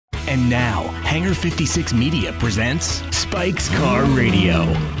And now, Hangar 56 Media presents Spike's Car Radio,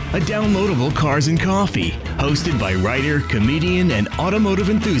 a downloadable cars and coffee, hosted by writer, comedian, and automotive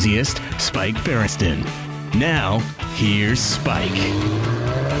enthusiast Spike Ferriston. Now, here's Spike.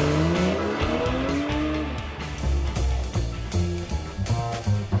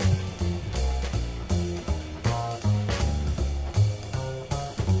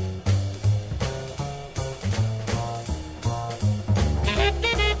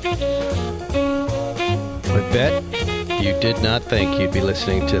 Bet you did not think you'd be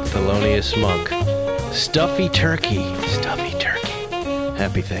listening to Thelonious Monk. Stuffy turkey. Stuffy turkey.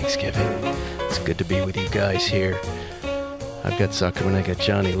 Happy Thanksgiving. It's good to be with you guys here. I've got Zuckerman, I got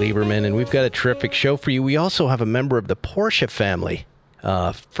Johnny Lieberman, and we've got a terrific show for you. We also have a member of the Porsche family,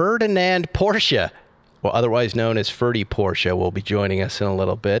 Ferdinand Porsche, well, otherwise known as Ferdi Porsche, will be joining us in a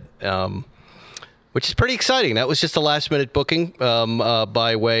little bit. Which is pretty exciting. That was just a last-minute booking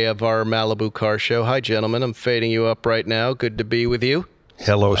by way of our Malibu car show. Hi, gentlemen. I'm fading you up right now. Good to be with you.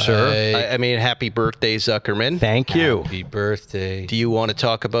 Hello, sir. I mean, happy birthday, Zuckerman. Thank you. Happy birthday. Do you want to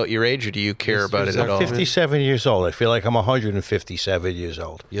talk about your age, or do you care about it at all? I'm 57 years old. I feel like I'm 157 years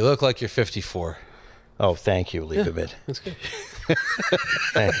old. You look like you're 54. Oh, thank you, Lieberman. Yeah, that's good.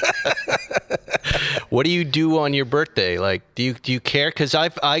 What do you do on your birthday? Like, do you care? Because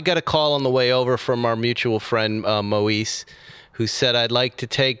I got a call on the way over from our mutual friend Moise, who said I'd like to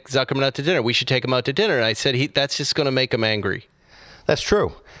take Zuckerman out to dinner. We should take him out to dinner. And I said that's just going to make him angry. That's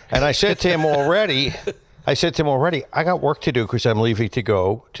true. And I said to him already, I got work to do because I'm leaving to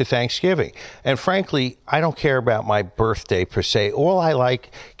go to Thanksgiving. And frankly, I don't care about my birthday per se. All I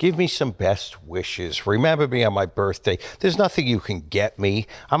like, give me some best wishes. Remember me on my birthday. There's nothing you can get me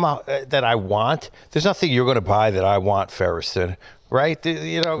that I want. There's nothing you're going to buy that I want, Ferriston. Right?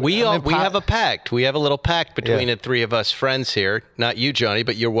 You know, we have a pact. We have a little pact between the three of us friends here. Not you, Johnny,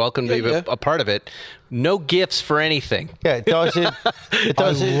 but you're welcome to be a part of it. No gifts for anything. Yeah, it does it. It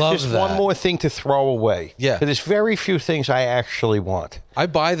does it. love Just that. one more thing to throw away. Yeah. There's very few things I actually want. I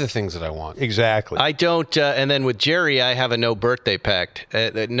buy the things that I want. Exactly. I don't. And then with Jerry, I have a no birthday pact.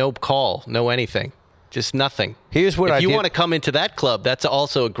 No call. No anything. Just nothing. Here's what if you want to come into that club, that's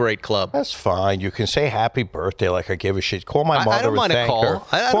also a great club. That's fine. You can say happy birthday like I give a shit. Call my mother I don't mind and a thank call. her.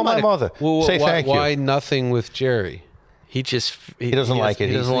 I Call don't my mind mother. Well, say thank you. Why nothing with Jerry? He doesn't like it.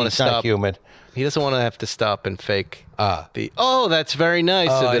 He doesn't want to he's stop. not human. He doesn't want to have to stop and fake. That's very nice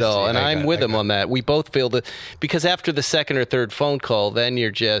of it all. And I'm with him on that. We both feel that because after the second or third phone call, then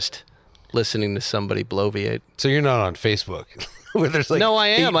you're just listening to somebody bloviate. So you're not on Facebook, where there's like No, I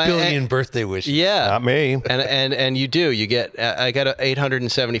am. 8 billion birthday wishes. Yeah, Not me. And you do. You get. I got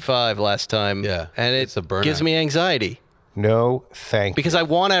 875 last time. Yeah, and it's a burnout. gives me anxiety No, thank you. because I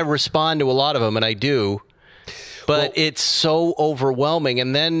want to respond to a lot of them, and I do, but it's so overwhelming.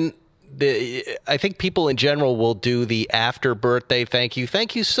 And then I think people in general will do the after birthday thank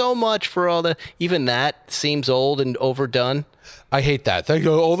you so much for all the. Even that seems old and overdone. I hate that. Thank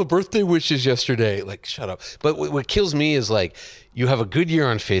you. All the birthday wishes yesterday. Like, shut up. But what kills me is like you have a good year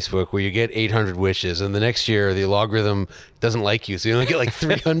on Facebook where you get 800 wishes, and the next year the algorithm doesn't like you, so you only get like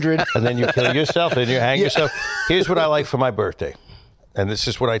 300. And then you kill yourself and you hang yourself. Here's what I like for my birthday. And this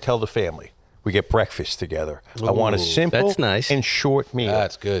is what I tell the family. We get breakfast together. I want a simple that's nice. and short meal.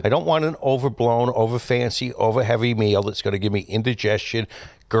 That's good. I don't want an overblown, over fancy, over heavy meal that's going to give me indigestion,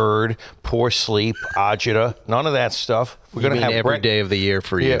 GERD, poor sleep, agita, none of that stuff. We're going to have every day of the year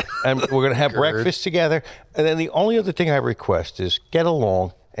for you. Yeah, and we're going to have breakfast together. And then the only other thing I request is get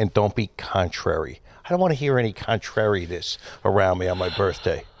along and don't be contrary. I don't want to hear any contrariness around me on my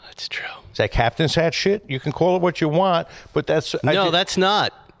birthday. That's true. Is that captain's hat shit? You can call it what you want, but that's... That's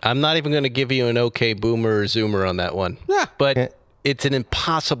not. I'm not even going to give you an okay boomer or zoomer on that one. Yeah. But it's an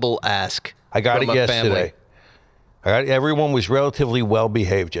impossible ask. I got it from a yesterday. family. Everyone was relatively well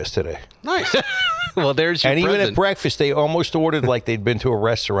behaved yesterday. Nice. Well, there's your And even present. at breakfast, they almost ordered like they'd been to a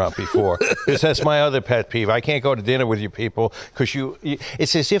restaurant before. Because that's my other pet peeve. I can't go to dinner with you people because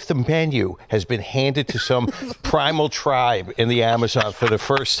it's as if the menu has been handed to some primal tribe in the Amazon for the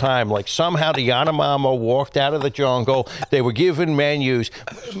first time. Like somehow the Yanomamo walked out of the jungle. They were given menus.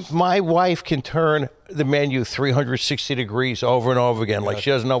 My wife can turn the menu 360 degrees over and over again. Like she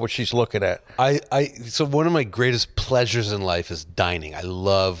doesn't know what she's looking at. So one of my greatest pleasures in life is dining. I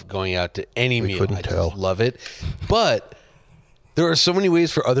love going out to any meal. I just love it. But there are so many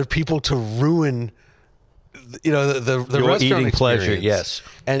ways for other people to ruin the Your restaurant eating experience. pleasure, yes.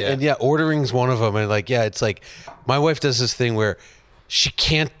 And ordering's one of them. And it's like my wife does this thing where she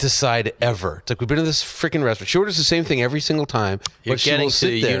can't decide ever. It's like we've been to this freaking restaurant. She orders the same thing every single time. You're but she getting will to sit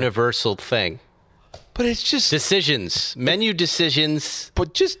the there. universal thing. But it's just Decisions. Menu decisions.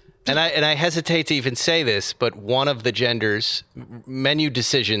 But just And I hesitate to even say this, but one of the genders, menu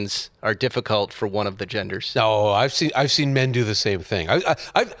decisions are difficult for one of the genders. No, I've seen men do the same thing.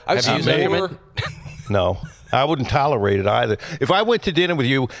 I've seen Zuckerman? No. I wouldn't tolerate it either. If I went to dinner with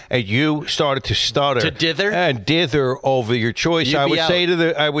you and you started to stutter To dither? and dither over your choice, You'd I be would out.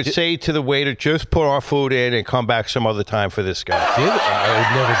 say to the waiter, just put our food in and come back some other time for this guy. I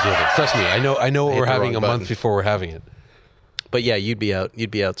would never do it. Trust me, I know what Hit we're the having wrong a month button. before we're having it. But yeah, you'd be out. You'd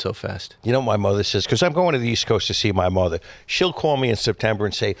be out so fast. You know what my mother says? Because I'm going to the East Coast to see my mother. She'll call me in September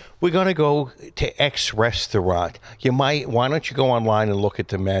and say, we're going to go to X restaurant. Why don't you go online and look at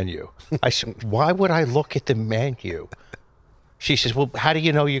the menu? I said, why would I look at the menu? She says, well, how do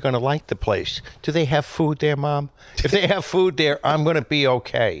you know you're going to like the place? Do they have food there, Mom? If they have food there, I'm going to be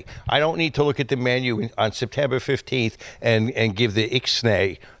okay. I don't need to look at the menu on September 15th and give the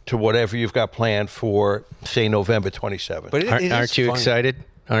ixnay to whatever you've got planned for, say, November 27th. But Aren't you excited?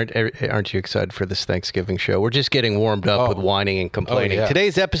 Aren't you excited for this Thanksgiving show? We're just getting warmed up with whining and complaining. Oh, yeah.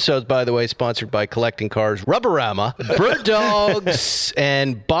 Today's episode, by the way, sponsored by Collecting Cars, Rubberama, Bird Dogs,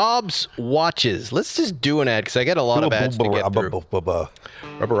 and Bob's Watches. Let's just do an ad because I got a lot of ads to get through.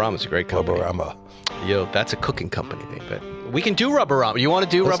 Rubberama's a great company. Rubberama. Yo, that's a cooking company thing, but we can do Rubberama. You want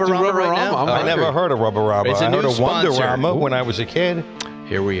to do Let's do Rubberama right now? Rubberama. I never heard of Rubberama. It's a I heard new of Wonderama sponsor. when I was a kid.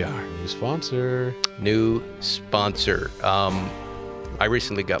 Here we are. New sponsor. New sponsor. I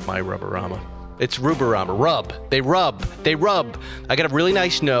recently got my Rubberama. It's Rubberama. Rub. They rub. I got a really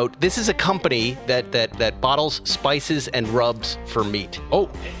nice note. This is a company that bottles spices and rubs for meat. Oh,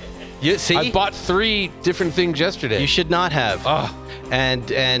 You see? I bought 3 different things yesterday. You should not have. Ah.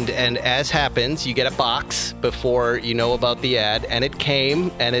 And as happens, you get a box before you know about the ad, and it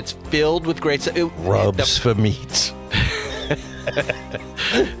came, and it's filled with great stuff. Rubs for meat.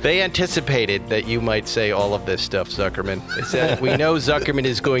 They anticipated that you might say all of this stuff, Zuckerman. They said, we know Zuckerman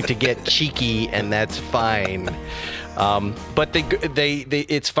is going to get cheeky, and that's fine. But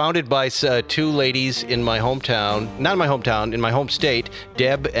it's founded by 2 ladies in my hometown, not in my hometown, in my home state,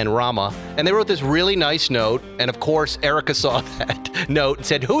 Deb and Rama. And they wrote this really nice note. And of course, Erica saw that note and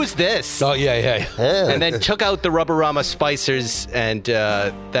said, who is this? Oh, yeah. And then took out the Rubberama spicers, and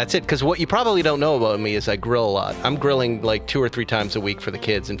that's it. Because what you probably don't know about me is I grill a lot. I'm grilling like 2 or 3 times a week for the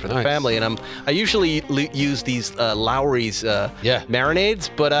kids and for the Nice. family. And I usually use these Lowry's marinades,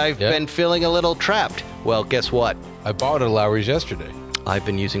 but I've been feeling a little trapped. Well, guess what? I bought it at Lowry's yesterday. I've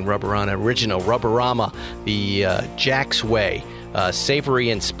been using Rubberama Original, Rubberama, the Jack's Way, savory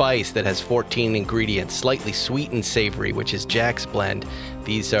and spice that has 14 ingredients, slightly sweet and savory, which is Jack's Blend.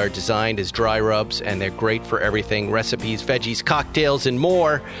 These are designed as dry rubs, and they're great for everything, recipes, veggies, cocktails, and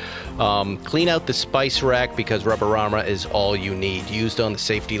more. Clean out the spice rack because Rubberama is all you need. Used on the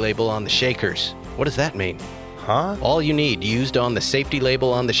safety label on the shakers. What does that mean? Huh? All you need, used on the safety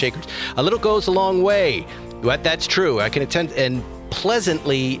label on the shakers. A little goes a long way. But that's true. I can attend, and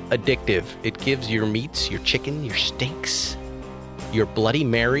pleasantly addictive. It gives your meats, your chicken, your steaks, your Bloody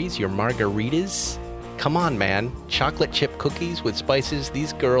Marys, your margaritas. Come on, man. Chocolate chip cookies with spices.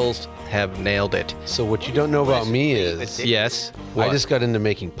 These girls have nailed it. So what you don't know about me is Yes. I just got into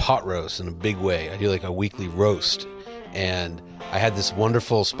making pot roast in a big way. I do like a weekly roast. And I had this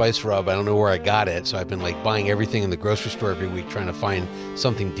wonderful spice rub. I don't know where I got it. So I've been like buying everything in the grocery store every week trying to find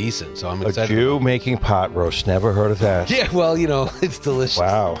something decent. So I'm A excited. Jew making pot roast. Never heard of that. Yeah, well, it's delicious.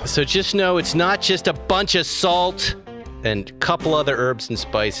 Wow. So just know it's not just a bunch of salt and a couple other herbs and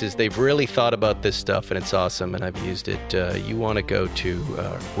spices. They've really thought about this stuff, and it's awesome, and I've used it. You want to go to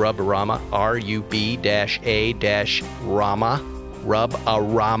Rubberama, RUB-A-Rama,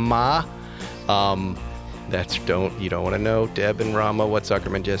 Rubberama. You don't want to know, Deb and Rama, what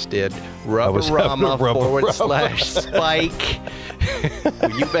Zuckerman just did. was having a Rubberama / Spike.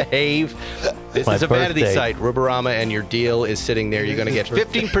 Will you behave? This My is a vanity birthday. site. Rubberama, and your deal is sitting there. You're going to get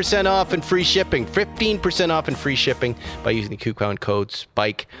 15% off and free shipping. 15% off and free shipping by using the coupon code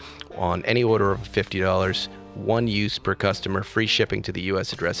SPIKE on any order of $50. 1 use per customer. Free shipping to the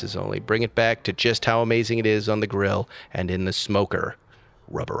U.S. addresses only. Bring it back to just how amazing it is on the grill and in the smoker.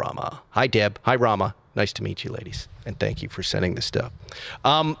 Rubberama. Hi, Deb. Hi, Rama. Nice to meet you, ladies. And thank you for sending this stuff.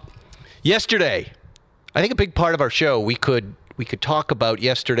 Yesterday, I think a big part of our show, we could talk about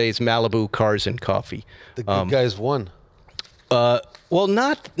yesterday's Malibu Cars and Coffee. The good guys won. Well,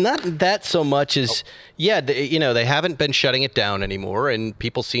 not that so much as, they haven't been shutting it down anymore, and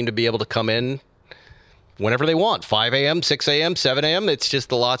people seem to be able to come in whenever they want, 5 a.m., 6 a.m., 7 a.m. It's just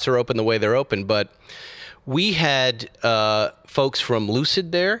the lots are open the way they're open. But we had folks from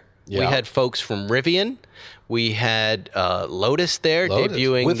Lucid there. Yeah. We had folks from Rivian. We had Lotus there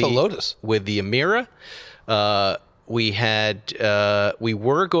debuting with the Lotus. with the Amira. we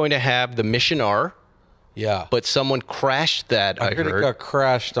were going to have the Mission R, Yeah. but someone crashed that. I heard it got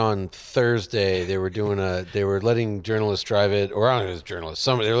crashed on Thursday. They were letting journalists drive it, or I don't know if it was journalists.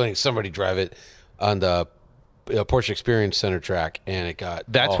 They were letting somebody drive it on the Porsche Experience Center track, and it got.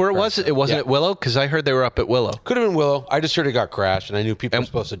 That's where it was. It wasn't at Willow, because I heard they were up at Willow. Could have been Willow. I just heard it got crashed, and I knew people were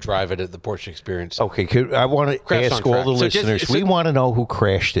supposed to drive it at the Porsche Experience. Okay, I want to Crashed ask on all the track. listeners. We want to know who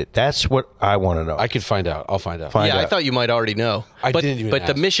crashed it. That's what I want to know. I could find out. I'll find out. I thought you might already know. I didn't even But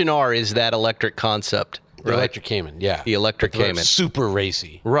the ask. Mission R is that electric concept, The right? electric Cayman, yeah. The electric But Cayman. super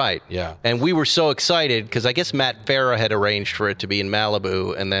racy. Right. Yeah. And we were so excited because I guess Matt Farah had arranged for it to be in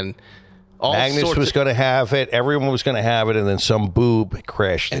Malibu, and then Magnus was going to have it. Everyone was going to have it, and then some boob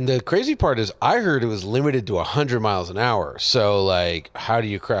crashed it. And the crazy part is, I heard it was limited to 100 miles an hour. So, like, how do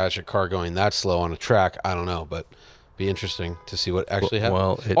you crash a car going that slow on a track? I don't know, but be interesting to see what actually happened.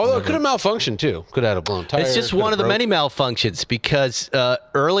 Well, although it could have malfunctioned too. Could have had a blown tire. It's just one of the many malfunctions because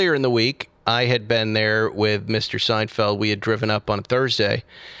earlier in the week, I had been there with Mr. Seinfeld. We had driven up on a Thursday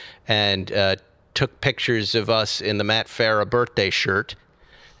and took pictures of us in the Matt Farah birthday shirt.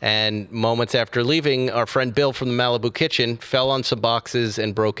 And moments after leaving, our friend Bill from the Malibu Kitchen fell on some boxes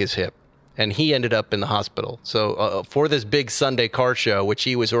and broke his hip. And he ended up in the hospital. So for this big Sunday car show, which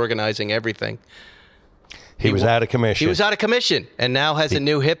he was organizing everything. He was out of commission. He was out of commission and now has a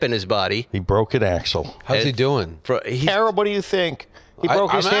new hip in his body. He broke an axle. How's he doing? Carol, what do you think? He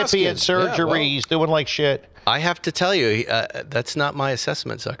broke his I'm hip. He had asking. Yeah, surgery. well. He's doing like shit. I have to tell you, that's not my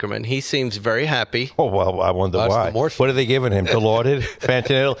assessment, Zuckerman. He seems very happy. Oh, well, I wonder That's why. the morphine. What are they giving him? Dilaudid?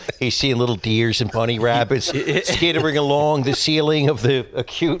 Fentanyl? He's seeing little deers and bunny rabbits skittering along the ceiling of the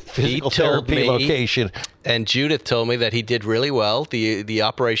acute physical told therapy me- location. And Judith told me that he did really well. The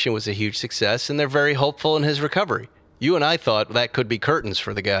operation was a huge success, and they're very hopeful in his recovery. You and I thought that could be curtains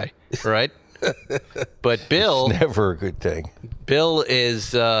for the guy, right? But Bill Never a good thing. Bill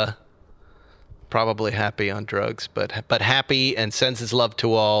is probably happy on drugs, but happy and sends his love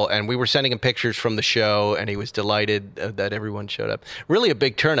to all. And we were sending him pictures from the show, and he was delighted that everyone showed up. Really a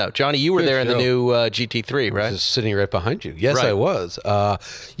big turnout. Johnny, you were Good there in the show. new GT3, right? Just sitting right behind you. Yes, Right. I was.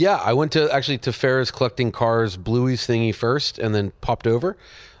 Yeah, I went to Farrah's Collecting Cars Bluey's thingy first, and then popped over.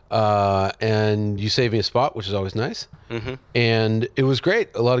 And you saved me a spot, which is always nice. Mm-hmm. And it was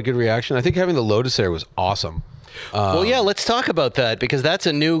great. A lot of good reaction. I think having the Lotus there was awesome. Well, yeah, let's talk about that because that's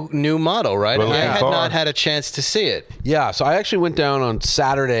a new model, right? Well, I yeah. had car. not had a chance to see it. Yeah, so I actually went down on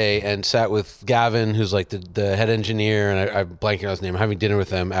Saturday and sat with Gavin, who's like the head engineer, and I'm blanking on his name. I'm having dinner with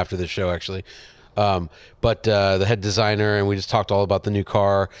them after the show, actually. But the head designer, and we just talked all about the new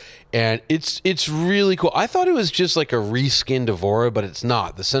car, and it's really cool. I thought it was just like a reskinned Evora, but it's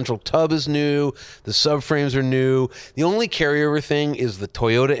not. The central tub is new, the subframes are new. The only carryover thing is the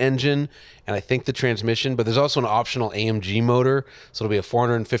Toyota engine, and I think the transmission, but there's also an optional AMG motor, so it'll be a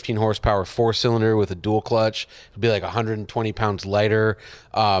 415 horsepower 4-cylinder with a dual clutch. It'll be like 120 pounds lighter,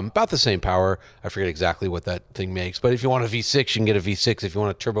 about the same power. I forget exactly what that thing makes, but if you want a V6, you can get a V6. If you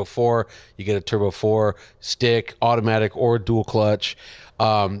want a Turbo 4, you get a Turbo 4 stick, automatic or dual clutch.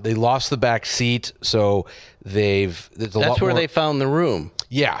 They lost the back seat, so there's a lot That's where more. they found the room.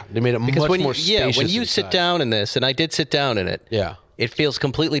 Yeah, they made it Because much when more spacious. when you sit inside. down in this, and I did sit down in it, Yeah. it feels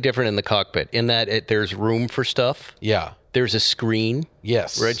completely different in the cockpit in that there's room for stuff. Yeah. There's a screen.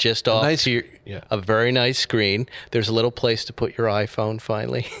 Yes. Right, just A off nice- to your, yeah. a very nice screen. There's a little place to put your iPhone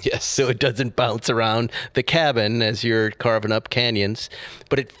finally. Yes. So it doesn't bounce around the cabin as you're carving up canyons.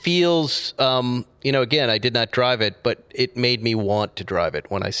 But it feels, again, I did not drive it, but it made me want to drive it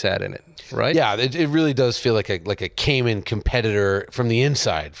when I sat in it, right? Yeah, it really does feel like a Cayman competitor from the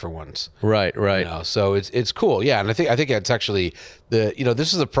inside for once. Right. You know, so it's cool. Yeah, and I think it's actually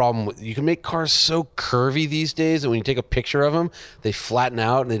this is the problem. You can make cars so curvy these days that when you take a picture of them, they flatten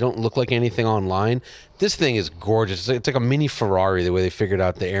out and they don't look like anything online. This thing is gorgeous. It's like a mini Ferrari the way they figured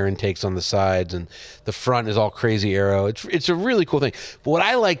out the air intakes on the sides, and the front is all crazy aero. It's a really cool thing. But what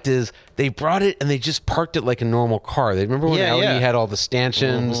I liked is they brought it and they just parked it like a normal car. They remember when Audi had all the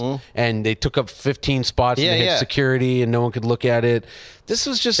stanchions and they took up 15 spots and they had security and no one could look at it. This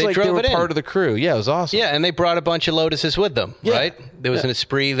was just like they drove were it in. part of the crew. Yeah, it was awesome. Yeah, and they brought a bunch of Lotuses with them, right? There was an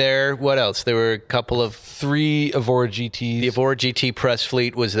Esprit there. What else? There were a couple of... 3 Evora GTs. The Evora GT press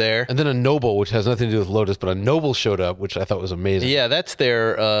fleet was there. And then a Noble, which has nothing to do with Lotus, but a Noble showed up, which I thought was amazing. Yeah, that's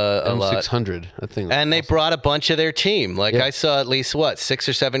there a lot. M600. That thing was And they awesome. brought a bunch of their team. Like I saw at least, 6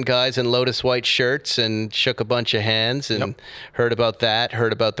 or 7 guys in Lotus white shirts and shook a bunch of hands and heard about that,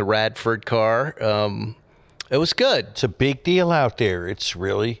 heard about the Radford car. It was good. It's a big deal out there. It's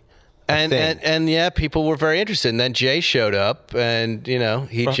really And yeah, people were very interested. And then Jay showed up, and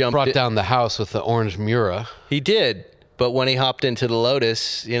he brought down the house with the orange Mura. He did, but when he hopped into the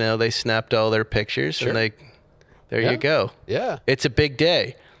Lotus, they snapped all their pictures, Sure. and there you go. Yeah, it's a big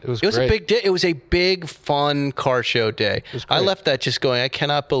day. It was a great. big day. It was a big, fun car show day. I left that just going, I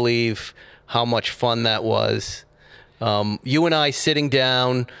cannot believe how much fun that was. You and I sitting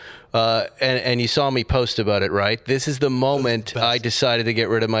down, and you saw me post about it, right? This is the moment I decided to get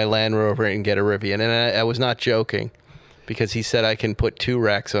rid of my Land Rover and get a Rivian. And I was not joking, because he said, I can put 2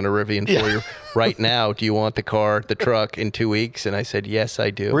 racks on a Rivian for you right now. Do you want the truck in 2 weeks? And I said, yes,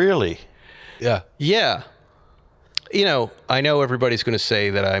 I do. Really? Yeah. Yeah. I know everybody's going to say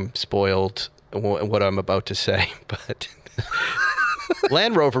that I'm spoiled in what I'm about to say, but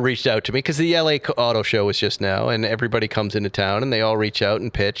Land Rover reached out to me because the LA Auto Show was just now, and everybody comes into town and they all reach out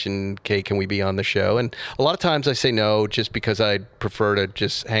and pitch and, okay, can we be on the show? And a lot of times I say no, just because I'd prefer to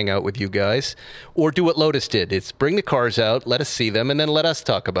just hang out with you guys or do what Lotus did. It's bring the cars out, let us see them, and then let us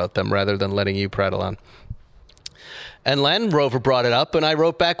talk about them rather than letting you prattle on. And Land Rover brought it up, and I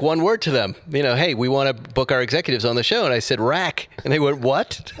wrote back one word to them. Hey, we want to book our executives on the show. And I said, rack. And they went,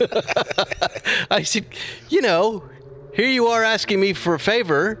 what? I said, here you are asking me for a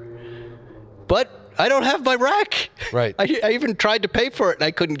favor, but I don't have my rack. Right. I even tried to pay for it, and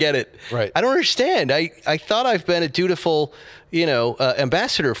I couldn't get it. Right. I don't understand. I thought I've been a dutiful,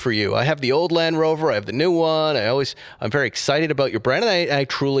 ambassador for you. I have the old Land Rover. I have the new one. I'm very excited about your brand, and I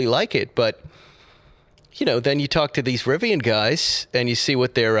truly like it. But then you talk to these Rivian guys and you see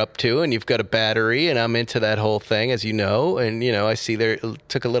what they're up to, and you've got a battery, and I'm into that whole thing, as you know. And, I see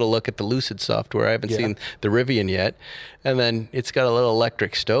took a little look at the Lucid software. I haven't seen the Rivian yet. And then it's got a little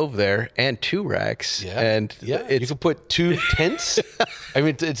electric stove there and 2 racks. Yeah. And you can put 2 tents. I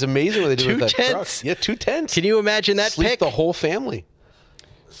mean, it's amazing what they do 2 with that tents. truck. Yeah, 2 tents. Can you imagine that Sleep pick? the whole family.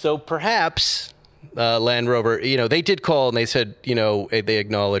 So perhaps Land Rover, they did call and they said, they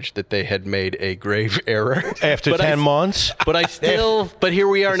acknowledged that they had made a grave error. After 10 months? But here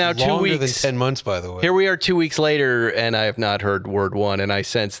we are now 2 Longer weeks. than 10 months, by the way. Here we are 2 weeks later, and I have not heard word one, and I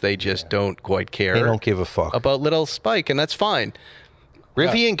sense they just don't quite care. They don't give a fuck about little Spike, and that's fine.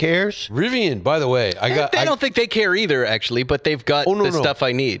 Rivian cares. Rivian, by the way, I don't think they care either, actually, but they've got the stuff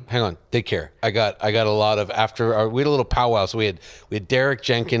I need. Hang on, they care. I got a lot of we had a little powwow. So we had Derek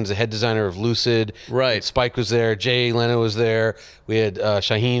Jenkins, the head designer of Lucid. Right. Spike was there. Jay Leno was there. We had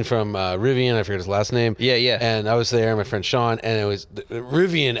Shaheen from Rivian. I forget his last name. Yeah. And I was there. My friend Sean, and it was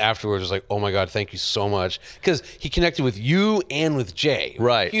Rivian afterwards was like, oh my god, thank you so much, because he connected with you and with Jay.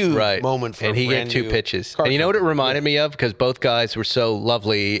 Right. Huge right. moment for and he gave 2 pitches. And you know what it reminded me of? Because both guys were so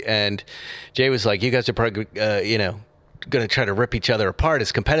lovely, and Jay was like, you guys are probably, going to try to rip each other apart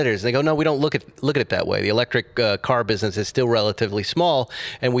as competitors. And they go, no, we don't look at it that way. The electric car business is still relatively small,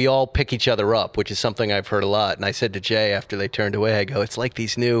 and we all pick each other up, which is something I've heard a lot. And I said to Jay after they turned away, I go, it's like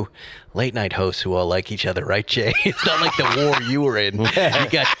these new late night hosts who all like each other, right, Jay? It's not like the war you were in. You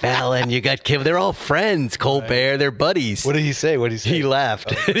got Fallon, you got Kim. They're all friends. Colbert, they're buddies. What did he say? He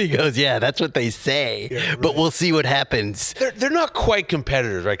laughed. He goes, yeah, that's what they say. Yeah, right. But we'll see what happens. They're not quite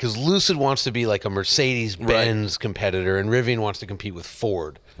competitors, right? Because Lucid wants to be like a Mercedes-Benz competitor, and Rivian wants to compete with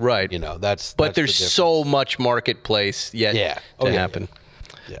Ford. Right. But there's so much marketplace yet to happen.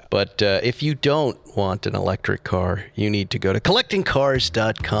 Yeah. But if you don't want an electric car, you need to go to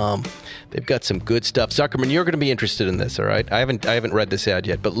collectingcars.com. They've got some good stuff. Zuckerman, you're going to be interested in this, all right? I haven't read this ad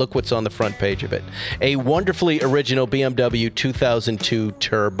yet, but look what's on the front page of it. A wonderfully original BMW 2002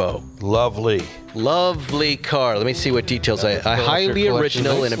 Turbo. Lovely car. Let me see what details I highly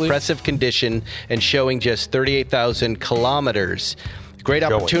original and impressive condition, and showing just 38,000 kilometers. Great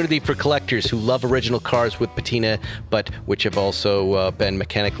opportunity for collectors who love original cars with patina, but which have also been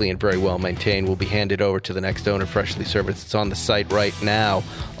mechanically and very well maintained. Will be handed over to the next owner, freshly serviced. It's on the site right now.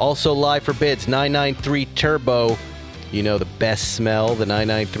 Also live for bids, 993 Turbo. The best smell, the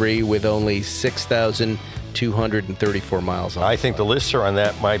 993, with only 6,234 miles on it. I think the lister on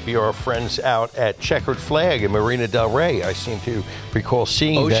that might be our friends out at Checkered Flag in Marina del Rey. I seem to recall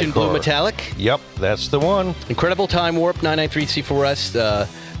seeing Ocean that car. Blue Metallic? Yep, that's the one. Incredible time warp 993 C4S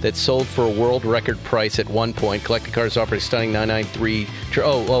that sold for a world record price at one point. Collecting Cars offered a stunning 993.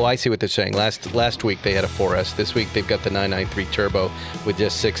 Oh, I see what they're saying. Last week they had a 4S. This week they've got the 993 Turbo with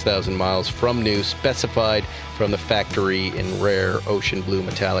just 6,000 miles from new, specified from the factory in rare Ocean Blue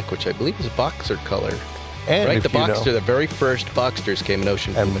Metallic, which I believe is a Boxer color. And right, the Boxster, the very first Boxsters came in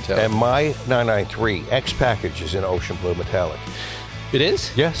Ocean Blue Metallic. And my 993 X package is in Ocean Blue Metallic. It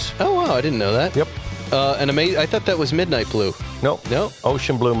is? Yes. Oh, wow, I didn't know that. Yep. And I thought that was Midnight Blue. Nope. No?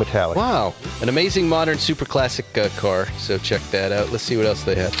 Ocean blue metallic. Wow. An amazing modern super classic car. So check that out. Let's see what else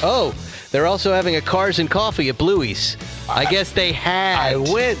they have. Oh, they're also having a Cars and Coffee at Bluey's. I guess they had. I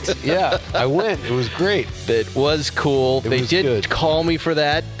went. Yeah, I went. It was great. It was cool. They was did good. call me for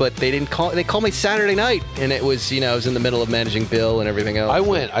that, but they didn't call. They called me Saturday night, and it was, I was in the middle of managing Bill and everything else. I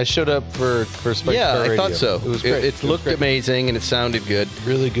went. I showed up for Spike Yeah, Car I Radio. thought so. It was great. It looked amazing, and it sounded good.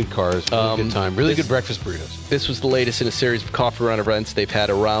 Really good cars. Really good time. Really good breakfast burritos. This was the latest in a series of coffee run events they've had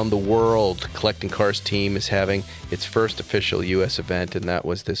around the world. Collecting Cars team is having its first official U.S. event, and that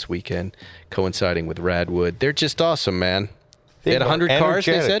was this weekend, coinciding with Radwood. They're just awesome, man. They had 100 cars,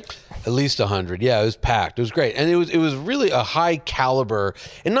 they said? At least 100. Yeah, it was packed. It was great. And it was really a high caliber,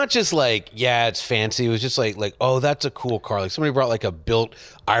 and not just like, yeah, it's fancy. It was just like, oh, that's a cool car. Like somebody brought like a built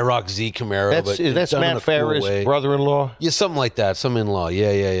IROC Z Camaro. That's done in Matt a cool Farah's way. brother-in-law? Yeah, something like that. Some in-law.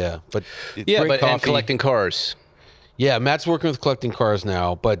 Yeah. But great coffee. And Collecting Cars. Yeah, Matt's working with Collecting Cars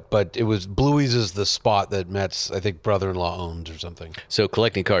now, but it was Bluey's is the spot that Matt's, I think, brother-in-law owns or something. So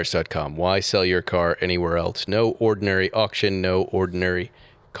collectingcars.com. Why sell your car anywhere else? No ordinary auction, no ordinary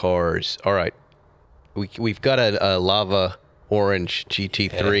cars. All right. We've got a lava orange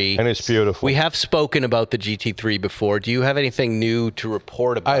GT3. And it's beautiful. We have spoken about the GT3 before. Do you have anything new to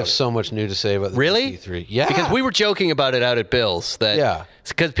report about it? I have so much new to say about the Really? GT3. Yeah. Because we were joking about it out at Bill's. Yeah.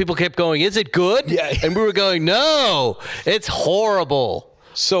 Because people kept going, is it good? Yeah. And we were going, no, it's horrible.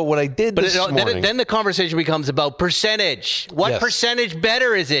 So what I did this morning... Then the conversation becomes about percentage. What percentage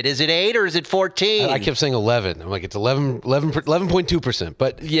better is it? Is it 8 or is it 14? I kept saying 11. I'm like, it's 11.2%.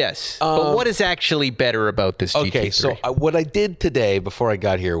 But yes. But what is actually better about this GT3? Okay, so what I did today before I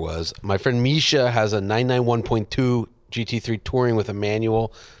got here was my friend Misha has a 991.2 GT3 touring with a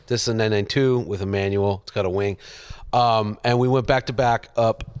manual. This is a 992 with a manual. It's got a wing. And we went back to back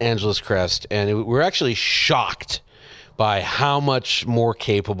up Angeles Crest, and we were actually shocked by how much more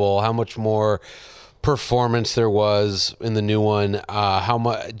capable, how much more performance there was in the new one. How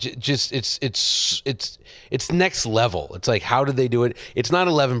much? Just it's next level. It's like, how did they do it? It's not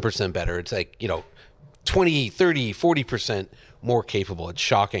 11% better. It's like 20, 30, 40% more capable. It's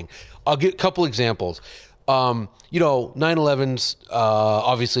shocking. I'll get a couple examples. 911s,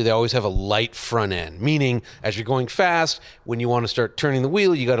 obviously they always have a light front end, meaning as you're going fast, when you want to start turning the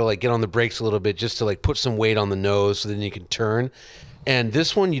wheel, you got to like get on the brakes a little bit just to like put some weight on the nose so then you can turn. And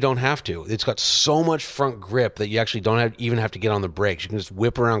this one, you don't have to. It's got so much front grip that you actually don't even have to get on the brakes. You can just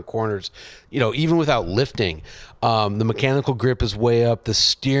whip around corners, even without lifting. The mechanical grip is way up. The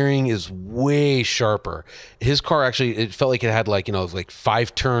steering is way sharper. His car actually, it felt like it had like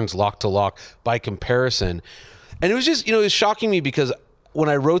 5 turns lock to lock by comparison. And it was just, it was shocking me because when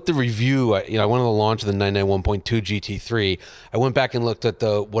I wrote the review, I went on the launch of the 991.2 GT3. I went back and looked at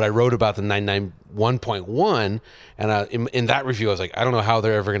what I wrote about the 991.1, and in that review, I was like, I don't know how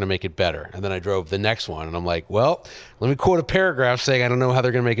they're ever going to make it better. And then I drove the next one, and I'm like, well, let me quote a paragraph saying I don't know how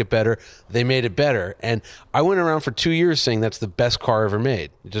they're going to make it better. They made it better, and I went around for 2 years saying that's the best car ever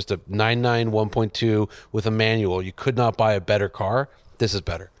made. Just a 991.2 with a manual. You could not buy a better car. This is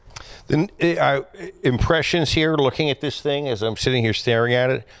better. The impressions here, looking at this thing as I'm sitting here staring at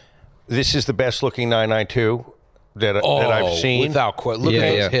it, this is the best looking 992 that I've seen. Without question. Look at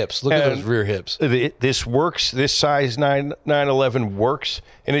those hips. Look at those rear hips. This works. This size 911 works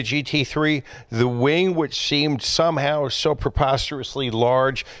in a GT3. The wing, which seemed somehow so preposterously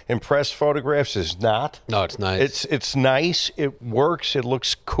large in press photographs, is not. No, it's nice. It's nice. It works. It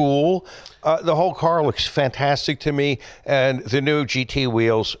looks cool. The whole car looks fantastic to me, and the new GT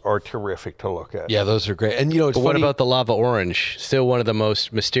wheels are terrific to look at. Yeah, those are great. And it's funny. What about the lava orange? Still one of the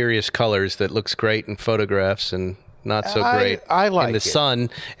most mysterious colors that looks great in photographs and not so great I like in the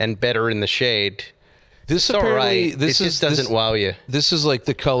sun and better in the shade. This It's apparently all right. this It is just doesn't wow you. This is like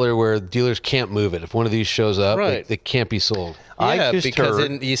the color where dealers can't move it. If one of these shows up, Right. they can't be sold. Yeah, just because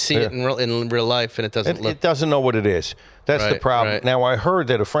heard- you see it in real life and it doesn't look. It doesn't know what it is. That's the Right, problem. right. Now, I heard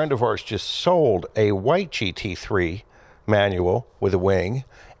that a friend of ours just sold a white GT3 manual with a wing,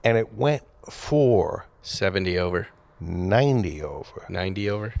 and it went for 70 over, 90 over. 90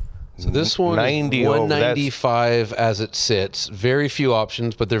 over. So this one 90 is over, 195 as it sits. Very few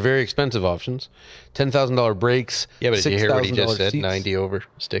options, but they're very expensive options. $10,000 brakes. Yeah, but did you hear what he just $6,000 said? seats. 90 over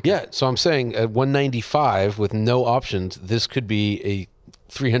sticker. Yeah, so I'm saying at 195 with no options, this could be a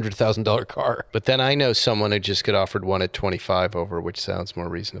 $300,000 car. But then I know someone who just got offered one at 25 over, which sounds more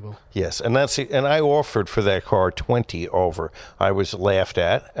reasonable. Yes, and I offered for that car 20 over. I was laughed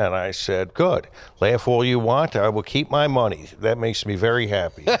at, and I said, good. Laugh all you want. I will keep my money. That makes me very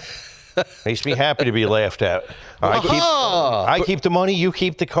happy. Makes me happy to be laughed at. I keep the money, you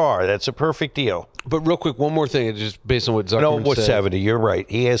keep the car. That's a perfect deal. But real quick, one more thing, just based on what Zuckerman No, it was said. 70. You're right.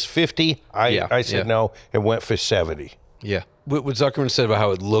 He has 50. I said yeah. no and went for 70. Yeah. What Zuckerman said about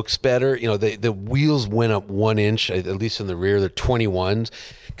how it looks better, the wheels went up 1 inch, at least in the rear. They're 21s.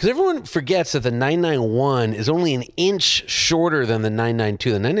 Because everyone forgets that the 991 is only an inch shorter than the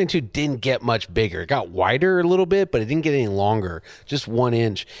 992. The 992 didn't get much bigger. It got wider a little bit, but it didn't get any longer, just 1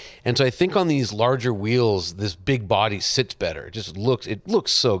 inch. And so I think on these larger wheels, this big body sits better. It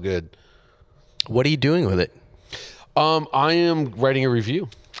looks so good. What are you doing with it? I am writing a review.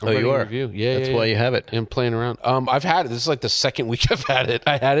 You are? Yeah, That's why you have it. And playing around. I've had it. This is like the second week I've had it.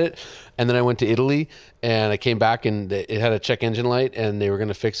 I had it, and then I went to Italy, and I came back, and it had a check engine light, and they were going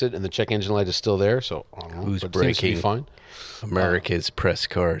to fix it, and the check engine light is still there. So I don't know, Who's but it seems to be breaking fine. America's press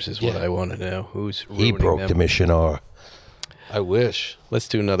cars is what I want to know. Who's He ruining broke them? the Missionar. I wish. Let's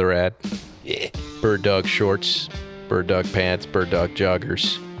do another ad. Yeah. Bird dog shorts, bird dog pants, bird dog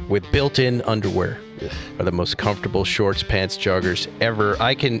joggers with built-in underwear are the most comfortable shorts, pants, joggers ever.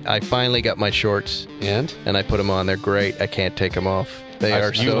 I finally got my shorts And I put them on. They're great. I can't take them off. They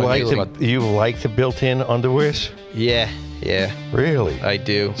are You so like good. you like the built-in underwears? Yeah. Really? I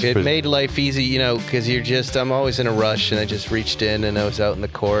do. It made life easy, because I'm always in a rush, and I just reached in, and I was out in the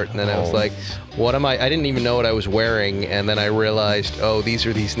court, and then I was like, what am I didn't even know what I was wearing, and then I realized, these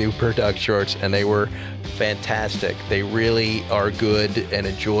are these new bird dog shorts, and they were fantastic. They really are good and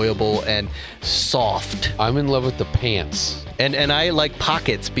enjoyable and soft. I'm in love with the pants. And I like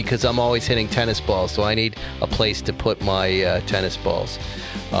pockets because I'm always hitting tennis balls, so I need a place to put my tennis balls.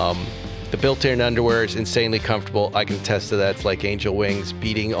 The built-in underwear is insanely comfortable. I can attest to that. It's like angel wings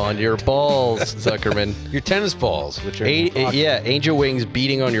beating on your balls, Zuckerman. Your tennis balls, which are angel wings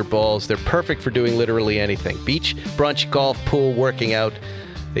beating on your balls. They're perfect for doing literally anything. Beach, brunch, golf, pool, working out.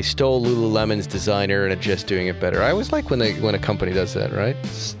 They stole Lululemon's designer and are just doing it better. I always like when a company does that, right?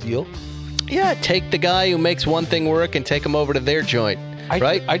 Steal. Yeah, take the guy who makes one thing work and take him over to their joint,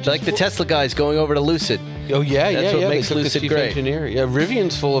 right? Like the Tesla guys going over to Lucid. Oh, yeah, That's what makes They took the Lucid chief great. engineer. Yeah,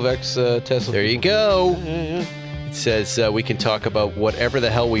 Rivian's full of ex-Tesla. There you go. It says we can talk about whatever the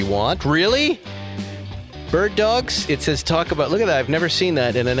hell we want. Really? Bird dogs? It says talk about... Look at that. I've never seen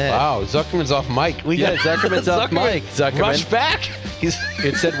that in an ad. Wow, Zuckerman's off mic. Zuckerman's off mic. Zuckerman. Rush back.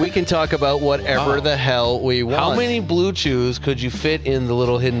 It said we can talk about whatever the hell we want. How many Blue Chews could you fit in the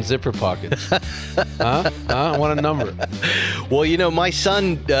little hidden zipper pockets? Huh? I want a number. Well, my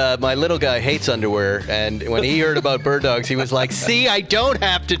son, my little guy, hates underwear, and when he heard about bird dogs, he was like, see, I don't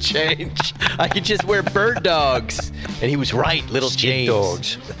have to change. I can just wear bird dogs. And he was right, little James.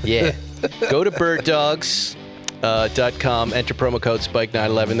 dogs. Yeah. Go to birddogs.com, enter promo code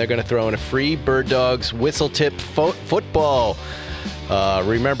SPIKE911. They're going to throw in a free Bird Dogs whistle tip football.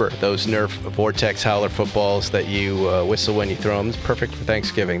 Remember, those Nerf Vortex Howler footballs that you whistle when you throw them. It's perfect for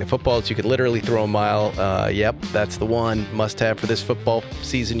Thanksgiving. The footballs, you can literally throw a mile. Yep, that's the one. Must have for this football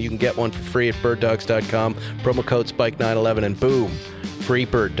season. You can get one for free at birddogs.com. Promo code SPIKE911, and boom, free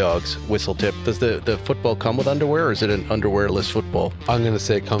Bird Dogs whistle tip. Does the football come with underwear, or is it an underwearless football? I'm going to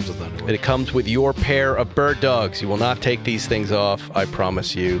say it comes with underwear. It comes with your pair of Bird Dogs. You will not take these things off, I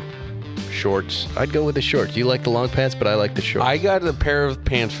promise you. Shorts. I'd go with the shorts. You like the long pants, but I like the shorts. I got a pair of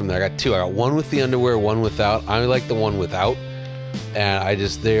pants from there. I got two. I got one with the underwear, one without. I like the one without. And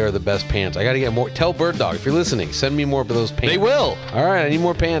they are the best pants. I got to get more. Tell Bird Dog, if you're listening, send me more of those pants. They will. All right, I need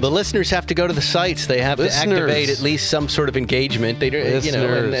more pants. The listeners have to go to the sites. They have to activate at least some sort of engagement. They do,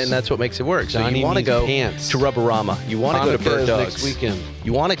 and that's what makes it work. So Johnny you want to needs go pants. to Rubberama. You want to go to Bird Dogs next weekend.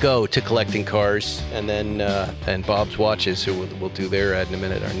 You want to go to Collecting Cars, and then and Bob's Watches, who will do their ad in a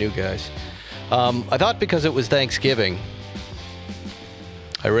minute. Our new guys. I thought because it was Thanksgiving.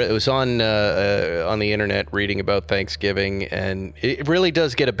 It was on the internet reading about Thanksgiving, and it really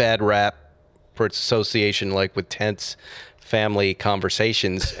does get a bad rap for its association, like with tense family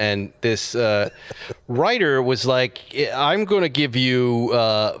conversations. And this writer was like, "I'm going to give you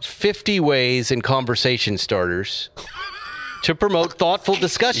 50 ways and conversation starters." To promote thoughtful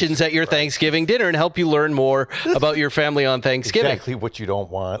discussions at your Thanksgiving dinner and help you learn more about your family on Thanksgiving. Exactly what you don't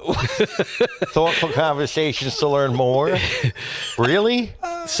want. Thoughtful conversations to learn more. Really?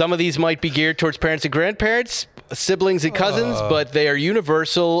 Some of these might be geared towards parents and grandparents, siblings and cousins, but they are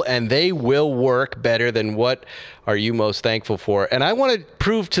universal and they will work better than what are you most thankful for? And I want to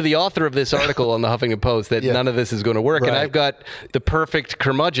prove to the author of this article on the Huffington Post that none of this is going to work. Right. And I've got the perfect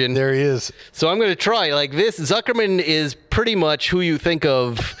curmudgeon. There he is. So I'm going to try. Like this, Zuckerman is pretty much who you think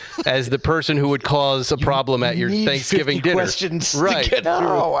of as the person who would cause a problem at your need Thanksgiving 50 dinner. questions to Right. get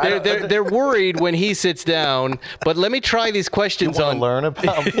through. They're worried when he sits down. But let me try these questions You on. want to learn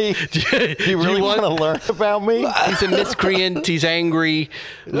about me? Do you really want to learn about me? He's a miscreant. He's angry.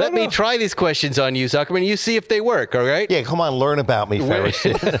 Let me try these questions on you, Zuckerman. You see if they work, all right? Yeah, come on, learn about me, Ferris.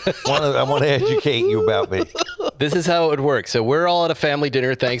 I want to educate you about me. This is how it would work. So we're all at a family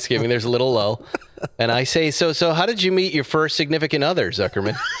dinner at Thanksgiving. There's a little lull. And I say, so how did you meet your first significant other,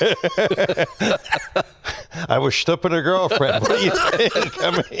 Zuckerman? I was stupping a girlfriend. What do you think?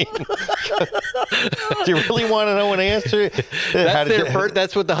 I mean, do you really want to know an answer?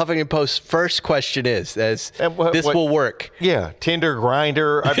 That's what the Huffington Post's first question is. This will work. Yeah, Tinder,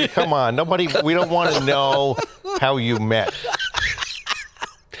 Grinder. I mean, come on. We don't want to know how you met.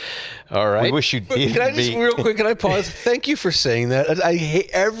 All right. We wish you did. Can I just real quick? Can I pause? Thank you for saying that. I hate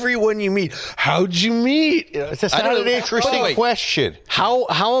everyone you meet. How'd you meet? That's not an interesting question.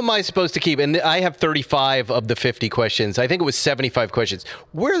 How am I supposed to keep? And I have 35 of the 50 questions. I think it was 75 questions.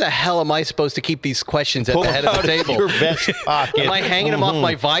 Where the hell am I supposed to keep these questions at the head of the table? Your vest pocket. Am I hanging them off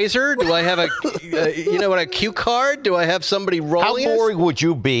my visor? Do I have a cue card? Do I have somebody rolling? How boring would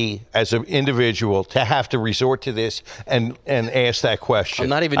you be as an individual to have to resort to this and ask that question? I'm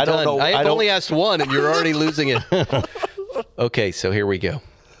not even done. I've only asked one, and you're already losing it. Okay, so here we go.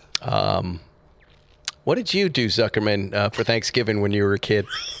 What did you do, Zuckerman, for Thanksgiving when you were a kid?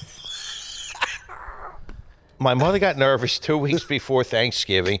 My mother got nervous 2 weeks before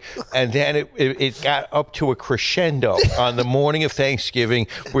Thanksgiving, and then it got up to a crescendo on the morning of Thanksgiving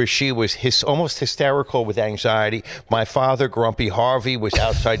where she was almost hysterical with anxiety. My father, Grumpy Harvey, was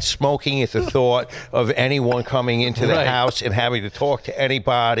outside smoking at the thought of anyone coming into the house and having to talk to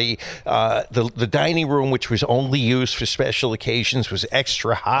anybody. The dining room, which was only used for special occasions, was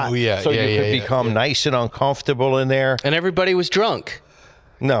extra hot, so you could become nice and uncomfortable in there. And everybody was drunk.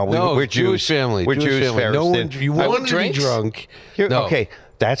 No, we're Jews. Jewish family. We're Jewish family. No one, you want to be drinks? drunk. No. Okay,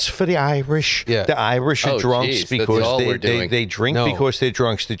 that's for the Irish. Yeah. The Irish are drunks because they drink because they're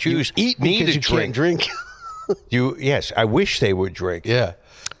drunks. The Jews need to drink. Yes, I wish they would drink. Yeah.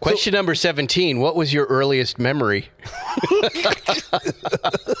 Question number 17. What was your earliest memory?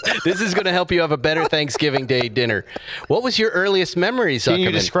 This is going to help you have a better Thanksgiving Day dinner. What was your earliest memory, Zuckerman? Can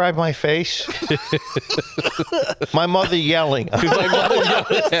you describe my face? My mother yelling. My mother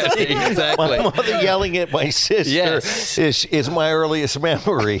yelling at me. Exactly. My mother yelling at my sister is my earliest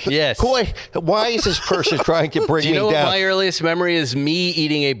memory. Yes. Boy, why is this person trying to bring me down? Do you know what my earliest memory is? Me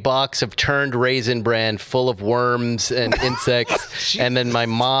eating a box of turned Raisin Bran full of worms and insects, and then my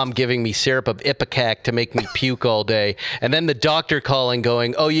mom giving me syrup of Ipecac to make me puke all day, and then the doctor calling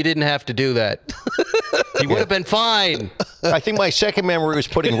going, "Oh, you didn't have to do that. You would have been fine." I think my second memory was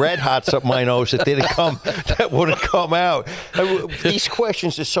putting Red Hots up my nose that wouldn't come out. These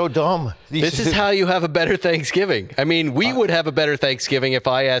questions are so dumb. This is how you have a better Thanksgiving. I mean, we would have a better Thanksgiving if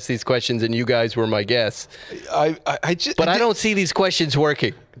I asked these questions and you guys were my guests. I don't see these questions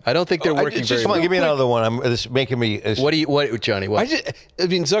working. I don't think they're working very Come on, well. give me another one. This is making me. What, Johnny? What? I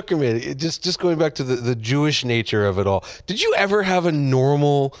mean, Zuckerman. Just going back to the Jewish nature of it all. Did you ever have a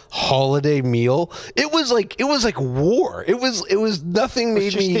normal holiday meal? It was like war. It was nothing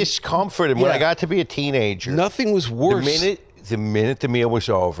made just me discomfort. And when I got to be a teenager, nothing was worse. The minute the meal was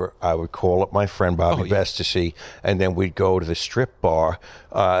over, I would call up my friend Bobby Bestasy, and then we'd go to the strip bar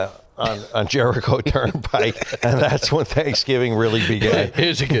on Jericho Turnpike, and that's when Thanksgiving really began.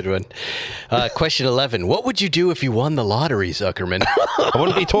 Here's a good one. Question 11. What would you do if you won the lottery, Zuckerman? I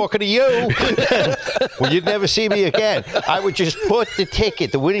wouldn't be talking to you. Well, you'd never see me again. I would just put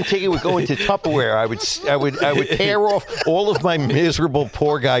the winning ticket would go into Tupperware. I would tear off all of my miserable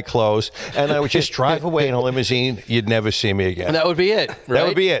poor guy clothes, and I would just drive away in a limousine. You'd never see me again. And that would be it, right? That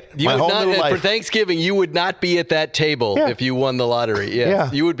would be it. My whole new life. For Thanksgiving, you would not be at that table if you won the lottery.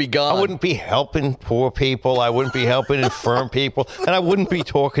 Yeah. You would be gone. I wouldn't be helping poor people. I wouldn't be helping infirm people. And I wouldn't be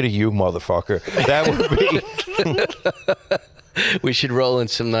talking to you, motherfucker. That would be... We should roll in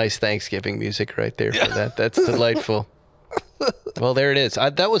some nice Thanksgiving music right there for that. That's delightful. Well, there it is.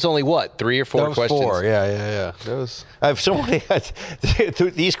 That was only, 3 or 4 questions? 4, yeah. That was... If somebody had...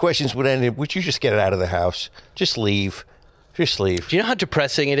 These questions would end in, would you just get it out of the house? Just leave. Just leave. Do you know how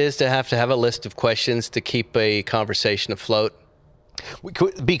depressing it is to have a list of questions to keep a conversation afloat?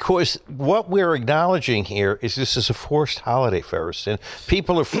 Because what we're acknowledging here is this is a forced holiday, Ferris, and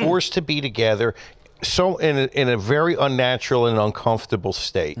people are forced to be together so in a very unnatural and uncomfortable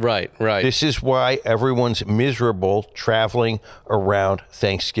state. Right. This is why everyone's miserable traveling around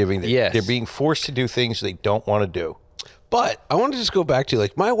Thanksgiving. Yes. They're being forced to do things they don't want to do. But I want to just go back to,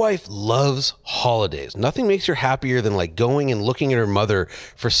 like, my wife loves holidays. Nothing makes her happier than, like, going and looking at her mother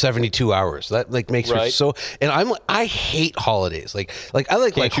for 72 hours. That, like, makes her so. And I hate holidays. Like I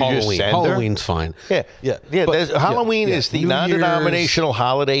like Can't you just Halloween. send her? Halloween's fine. Yeah. But, Halloween is the New non-denominational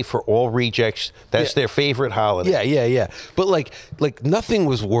holiday for all rejects. That's their favorite holiday. Yeah. But like nothing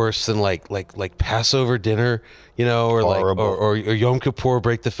was worse than like Passover dinner, you know, or Horrible. like or Yom Kippur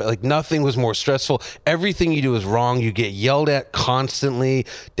break the like nothing was more stressful. Everything you do is wrong. You get yelled at constantly.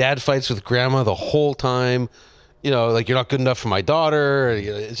 Dad fights with grandma the whole time. You know, like, you're not good enough for my daughter.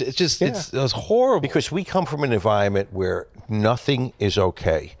 You know, it's just it was horrible. Because we come from an environment where nothing is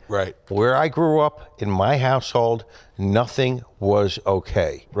okay. Right. Where I grew up, in my household, nothing was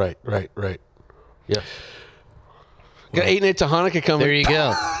okay. Right. Yeah. Got 8 nights of Hanukkah coming. There you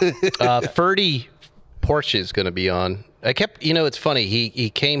go. Ferdi Porsche is going to be on. I kept, it's funny. He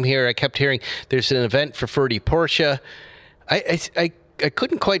came here. I kept hearing there's an event for Ferdi Porsche. I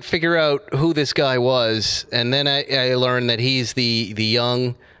couldn't quite figure out who this guy was, and then I learned that he's the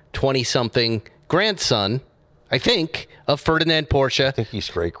young 20-something grandson, I think, of Ferdinand Porsche. I think he's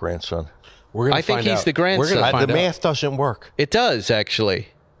great-grandson. I think he's the grandson. The math doesn't work. It does, actually.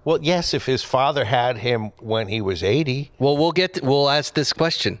 Well, yes, if his father had him when he was 80. Well, we'll ask this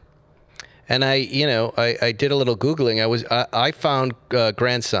question. And I did a little Googling. I found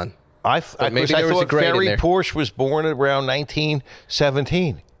grandson. I thought Ferdi Porsche was born around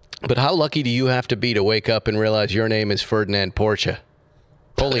 1917. But how lucky do you have to be to wake up and realize your name is Ferdinand Porsche?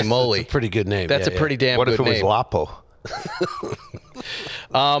 Holy moly. That's a pretty good name. That's a pretty damn good name. What if it was Lapo?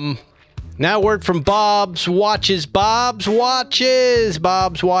 Now word from Bob's Watches. Bob's Watches.com,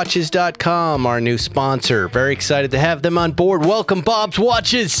 our new sponsor. Very excited to have them on board. Welcome, Bob's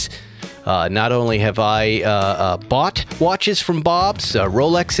Watches. Not only have I bought watches from Bob's,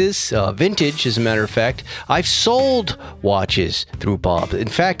 Rolexes, vintage, as a matter of fact, I've sold watches through Bob's. In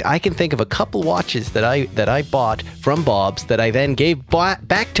fact, I can think of a couple watches that I bought from Bob's that I then gave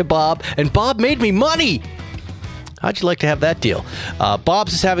back to Bob, and Bob made me money. How'd you like to have that deal?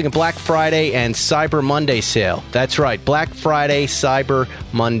 Bob's is having a Black Friday and Cyber Monday sale. That's right, Black Friday, Cyber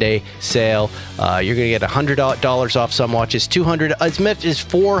Monday sale. You're going to get $100 off some watches, $200, as much as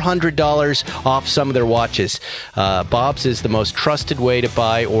 $400 off some of their watches. Bob's is the most trusted way to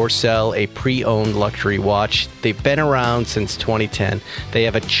buy or sell a pre-owned luxury watch. They've been around since 2010. They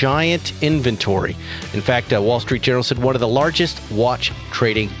have a giant inventory. In fact, Wall Street Journal said one of the largest watch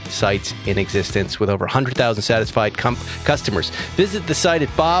trading sites in existence with over 100,000 satisfied customers. Visit the site at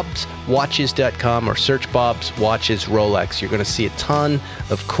bobswatches.com or search Bob's Watches Rolex. You're going to see a ton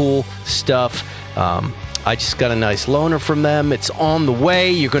of cool stuff. I just got a nice loaner from them. It's on the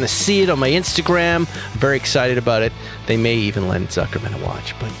way. You're going to see it on my Instagram. I'm very excited about it. They may even lend Zuckerman a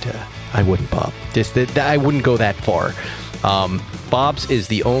watch, but I wouldn't, Bob. I wouldn't go that far. Bob's is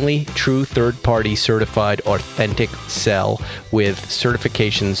the only true third-party certified authentic sell with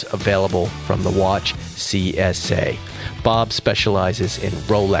certifications available from the Watch CSA. Bob specializes in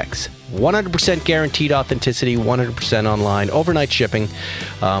Rolex. 100% guaranteed authenticity, 100% online, overnight shipping,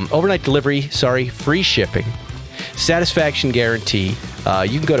 overnight delivery, free shipping, satisfaction guarantee.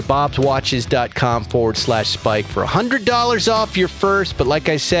 You can go to bobswatches.com/spike for $100 off your first, but like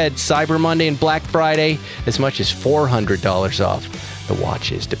I said, Cyber Monday and Black Friday, as much as $400 off the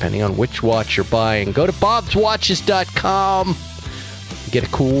watches, depending on which watch you're buying. Go to bobswatches.com. Get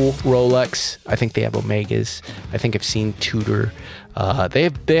a cool Rolex. I think they have Omegas. I think I've seen Tudor.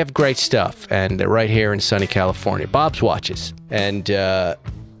 They have great stuff, and they're right here in sunny California. Bob's Watches. And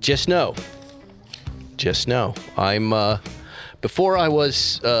just know, I'm before I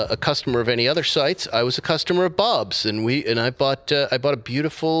was a customer of any other sites, I was a customer of Bob's, and I bought a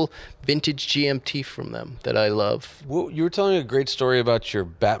beautiful vintage GMT from them that I love. Well, you were telling a great story about your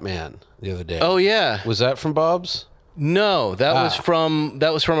Batman the other day. Oh yeah, was that from Bob's? No, that was from a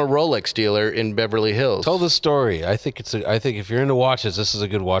Rolex dealer in Beverly Hills. Tell the story. I think if you're into watches, this is a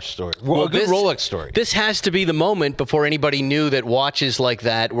good watch story. Well, a good Rolex story. This has to be the moment before anybody knew that watches like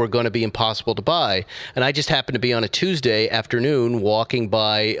that were going to be impossible to buy. And I just happened to be on a Tuesday afternoon walking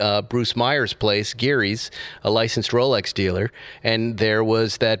by Bruce Meyer's place, Geary's, a licensed Rolex dealer, and there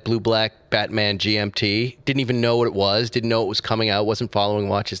was that blue-black Batman GMT. Didn't even know what it was. Didn't know it was coming out. Wasn't following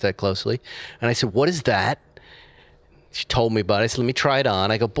watches that closely. And I said, "What is that?" She told me about it. I said, "Let me try it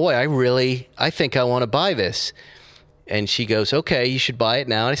on." I go, "Boy, I think I want to buy this." And she goes, okay, you should buy it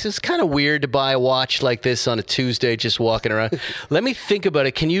now. And I said, it's kind of weird to buy a watch like this on a Tuesday just walking around. Let me think about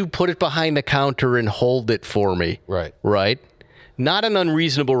it. Can you put it behind the counter and hold it for me? Right. Right? Not an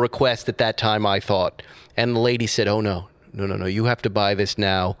unreasonable request at that time, I thought. And the lady said, oh, no. You have to buy this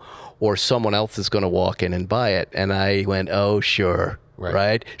now or someone else is going to walk in and buy it. And I went, oh, sure.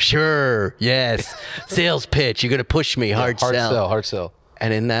 Right? Sure. Yes. Sales pitch. You're going to push me. Hard sell.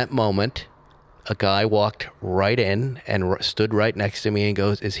 And in that moment, a guy walked right in and stood right next to me and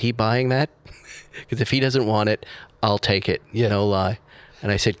goes, is he buying that? Because if he doesn't want it, I'll take it. Yeah. No lie.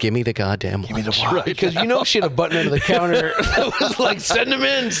 And I said, give me the goddamn watch. Give me the watch. Because she had a button under the counter that was like, send him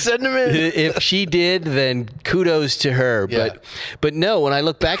in. If she did, then kudos to her. Yeah. But no, when I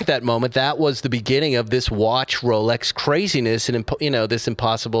look back at that moment, that was the beginning of this watch Rolex craziness and, this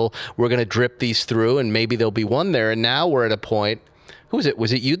impossible, we're going to drip these through and maybe there'll be one there. And now we're at a point. Who was it?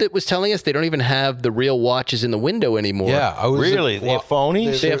 Was it you that was telling us they don't even have the real watches in the window anymore? Yeah, really? They have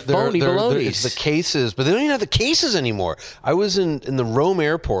phonies? They have phony balonies. It's the cases, but they don't even have the cases anymore. I was in the Rome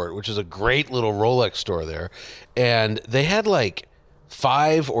airport, which is a great little Rolex store there, and they had like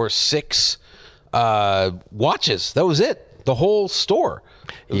 5 or 6 watches. That was it. The whole store.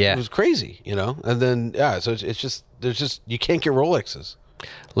 It was crazy, And then so it's just you can't get Rolexes.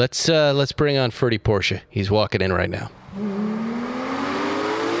 Let's bring on Ferdi Porsche. He's walking in right now.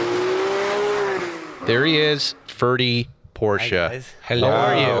 There he is, Ferdi Porsche. Hi, guys. Hello. How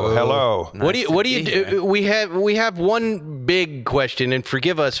are you? Hello. Nice What do you to be do? We have one big question, and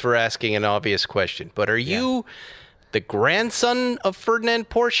forgive us for asking an obvious question, but are you the grandson of Ferdinand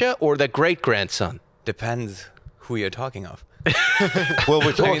Porsche or the great grandson? Depends who you're talking of. Well, we're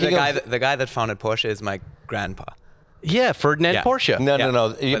I talking mean, the guy that founded Porsche is my grandpa. Yeah, Ferdinand Porsche. No.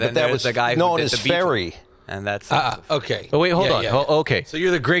 But that was the guy known who as did the Ferry. And that's Okay. Oh, wait, hold on. Yeah. Oh, okay. So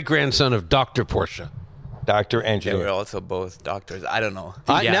you're the great grandson of Dr. Porsche. Doctor They engineer. were also both doctors. I don't know.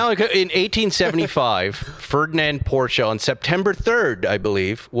 Now, in 1875, Ferdinand Porsche, on September 3rd, I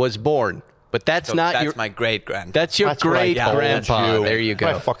believe, was born. But that's That's my great grandpa. That's your great grandpa. There you go.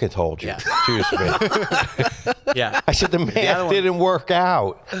 I fucking told you. Yeah. Excuse me. Yeah. I said the math didn't work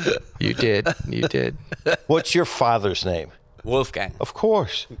out. You did. What's your father's name? Wolfgang. Of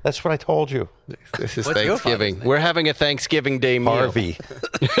course. That's what I told you. This is What's your Thanksgiving. father's name? We're having a Thanksgiving Day meal.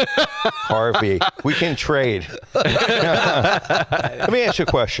 Harvey. We can trade. Let me ask you a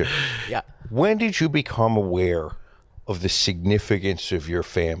question. Yeah. When did you become aware of the significance of your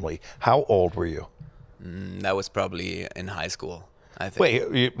family? How old were you? That was probably in high school, I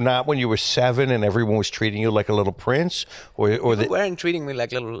think. Wait, not when you were 7 and everyone was treating you like a little prince? They weren't treating me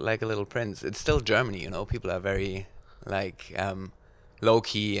like a little prince. It's still Germany, People are very low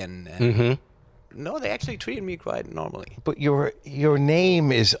key and no, they actually treated me quite normally. But your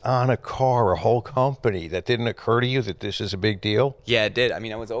name is on a car, a whole company. That didn't occur to you that this is a big deal? Yeah, it did. I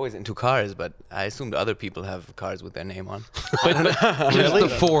mean, I was always into cars, but I assumed other people have cars with their name on. Just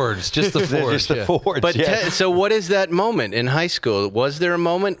the Fords. Just the Fords. Just the Fords, But yes. so what is that moment in high school? Was there a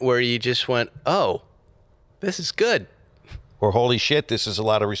moment where you just went, oh, this is good? Or holy shit, this is a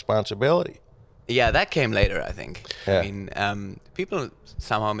lot of responsibility. Yeah, that came later, I think. Yeah. I mean, people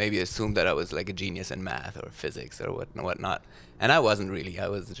somehow maybe assumed that I was like a genius in math or physics or whatnot. And I wasn't really. I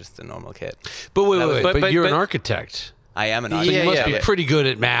was just a normal kid. But wait. But You're an architect. I am an So artist. you must be pretty good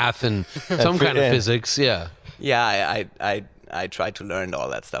at math and some kind of physics. Yeah. Yeah, I tried to learn all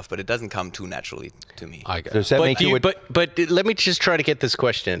that stuff, but it doesn't come too naturally to me. I got Does that make you... But let me just try to get this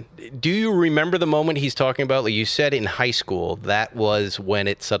question. Do you remember the moment he's talking about? Like you said in high school, that was when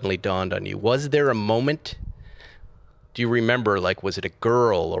it suddenly dawned on you. Was there a moment? Do you remember, was it a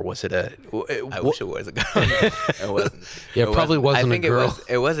girl or was it a... I wish it was a girl. It wasn't. Yeah, it probably wasn't I think a girl.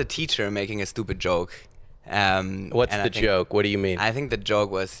 It was a teacher making a stupid joke. What's the joke? What do you mean? I think the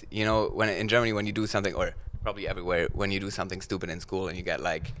joke was, when in Germany, when you do something, or probably everywhere, when you do something stupid in school and you get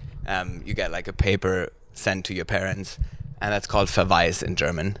a paper sent to your parents, and that's called Verweis in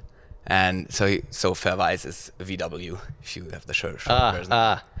German. And so Verweis is VW, if you have the short version.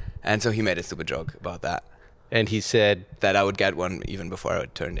 And so he made a stupid joke about that. And he said... that I would get one even before I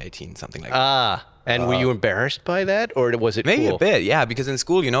turned 18, something like that. And were you embarrassed by that, or was it Maybe cool? a bit, yeah, because in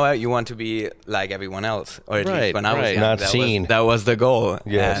school, you want to be like everyone else, or at least when I was young, Not seen. That was the goal.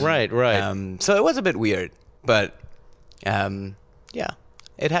 Yes. And, Right. So it was a bit weird, but yeah,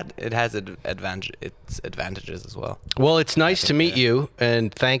 it has its advantages as well. Well, it's nice to meet you,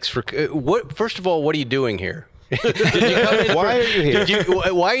 and thanks for... First of all, what are you doing here? Did you come in Why are you here?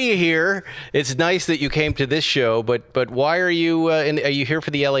 Why are you here? It's nice that you came to this show, but why are you? Are you here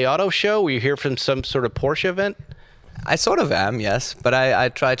for the LA Auto Show? Were you here from some sort of Porsche event? I sort of am, yes, but I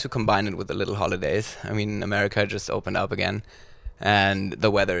try to combine it with the little holidays. I mean, America just opened up again, and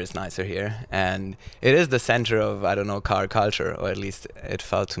the weather is nicer here, and it is the center of, I don't know, car culture, or at least it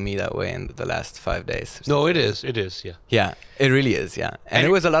felt to me that way in the last 5 days. No, it is, yeah. Yeah, it really is, yeah. And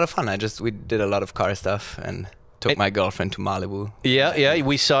it was a lot of fun. We did a lot of car stuff and took my girlfriend to Malibu. Yeah,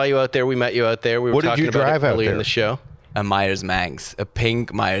 we saw you out there. We met you out there. We were What did talking you about drive it out earlier in there? the show. A Myers Manx, a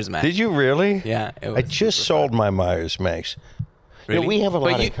pink Myers Manx. Did you really? Yeah. It was I just super sold fun. my Myers Manx. Really? Yeah, we have a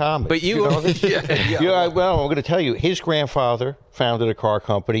lot in common. but you- know this? Yeah, well, I'm going to tell you, his grandfather founded a car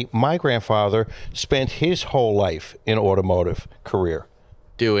company. My grandfather spent his whole life in automotive career.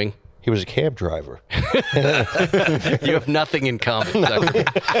 Doing. He was a cab driver. You have nothing in common.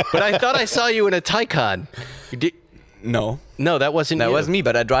 Zucker. But I thought I saw you in a Taycan. You did. No. No, that wasn't That you. was me,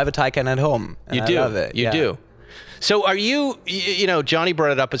 but I drive a Taycan at home. and You I do. love it. You yeah. do. So are you, you know, Johnny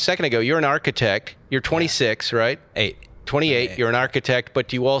brought it up a second ago. You're an architect. You're 26, right? 28. You're an architect, but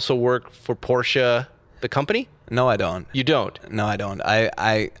do you also work for Porsche, the company? No, I don't. You don't. No, I don't. I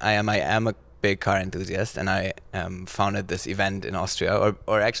am a big car enthusiast, and I founded this event in Austria,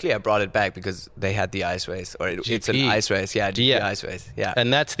 or actually I brought it back because they had the ice race, or it's an ice race, GP ice race, yeah.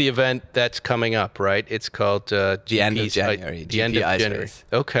 And that's the event that's coming up, right? It's called the end of January, the end of ice January. race.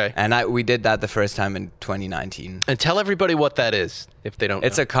 Okay. And we did that the first time in 2019. And tell everybody what that is, if they don't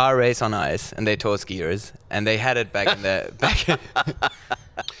It's know. a car race on ice, and they tow skiers, and they had it back in the back.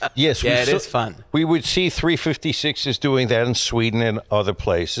 Yes, Yeah, it is fun. We would see 356s doing that in Sweden and other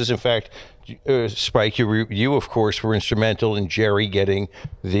places. In fact, Spike, you of course were instrumental in Jerry getting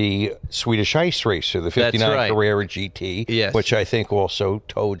the Swedish ice racer, the 59 right. Carrera GT, Yes. which I think also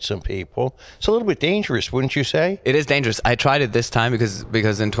towed some people. It's a little bit dangerous, wouldn't you say? It is dangerous. I tried it this time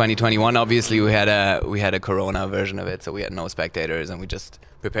because in 2021, obviously we had a Corona version of it, so we had no spectators, and we just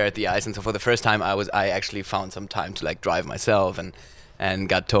prepared the ice. And so for the first time, I actually found some time to like drive myself and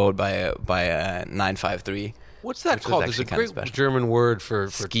got towed by a 953. What's that Which was called? There's a actually kinda great special. German word for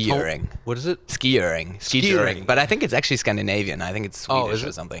Skiering. What is it? Skiering. Skiering. But I think it's actually Scandinavian. I think it's Swedish is or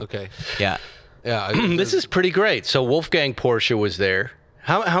it? something. Okay. Yeah. Yeah. This is pretty great. So Wolfgang Porsche was there.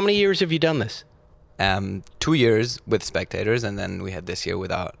 How many years have you done this? 2 years with spectators, and then we had this year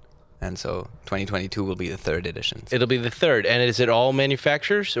without. And so 2022 will be the third edition. It'll be the third. And is it all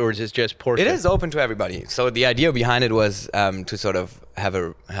manufacturers, or is it just Porsche? It is open to everybody. So the idea behind it was to sort of have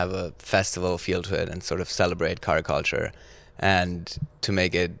a festival feel to it and sort of celebrate car culture, and to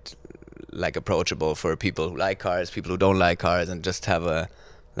make it like approachable for people who like cars, people who don't like cars, and just have a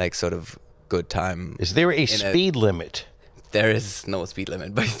like sort of good time. Is there a speed limit? There is no speed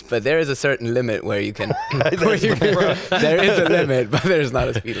limit, but there is a certain limit where you can. There is a limit, but there's not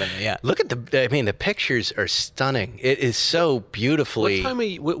a speed limit. Yeah. Look at the pictures are stunning. It is so beautifully. What time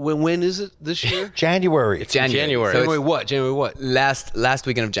of when is it this year? January. It's January. January. So January it's what? January what? last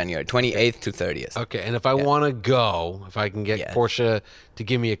weekend of January, 28th to 30th. Okay, and if I want to go, if I can get Yeah. Porsche to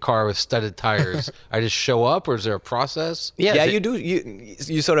give me a car with studded tires, I just show up, or is there a process? Yeah, you do.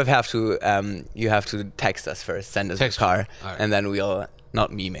 You sort of have to. You have to text us first, send us Text your car, me. All right. and then we'll.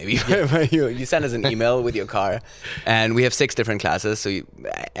 Not me, maybe. But you send us an email with your car, and we have 6 different classes. So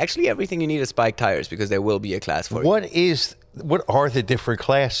actually, everything you need is spike tires, because there will be a class for it. What are the different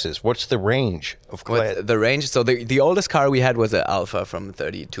classes? What's the range of class? The range. So the oldest car we had was an Alpha from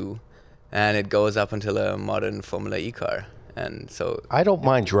 32, and it goes up until a modern Formula E car. And so I don't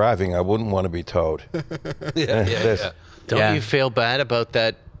mind driving. I wouldn't want to be towed. Yeah. Don't Yeah. you feel bad about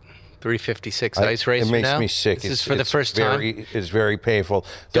that 356 ice racer It makes now? me sick. This is for the first time. It's very painful.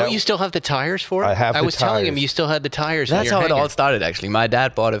 Don't you still have the tires for it? I have I the was telling him tires. you still had the tires. in that's your how it hangar. all started. Actually, my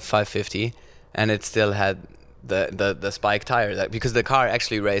dad bought a 550, and it still had the spike tire, because the car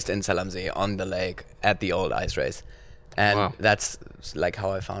actually raced in Salamsey on the lake at the old ice race. And Wow. that's like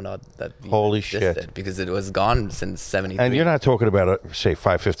how I found out that we Holy existed, shit. because it was gone since 73. And you're not talking about a, say,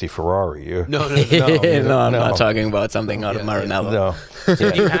 550 Ferrari. No. no, I'm no. not talking about something out of Maranello. No.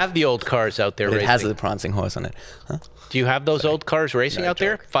 So do you have the old cars out there But it racing? has a prancing horse on it. Huh? Do you have those old cars racing out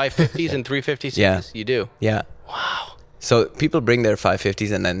there? 550s and 356s? Yeah. You do? Yeah. Wow. So people bring their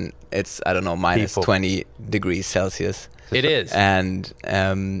 550s, and then it's, I don't know, minus People. 20 degrees Celsius. It is. And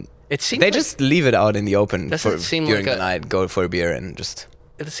It seems they like, just leave it out in the open Doesn't it seem during like the night, go for a beer, and just...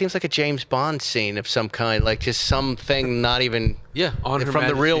 it seems like a James Bond scene of some kind, like just something not even Yeah, on Her from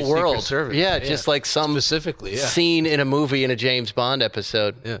the real Majesty's Secret world. Service. Yeah, just like some specifically, yeah. scene in a movie in a James Bond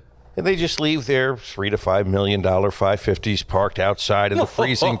episode. Yeah. And they just leave their $3 to $5 million 550s parked outside in the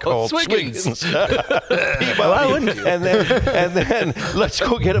freezing cold. Swiggins. Why wouldn't you? And then let's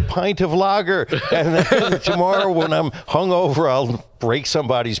go get a pint of lager. And then tomorrow when I'm hungover, I'll break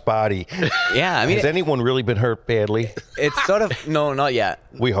somebody's body. Yeah, I mean, has anyone really been hurt badly? it's sort of no, not yet.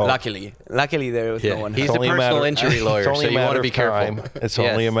 We hope. Luckily, there was no one. He's hurt. the personal injury lawyer, It's only so a you want matter to be of careful. time. It's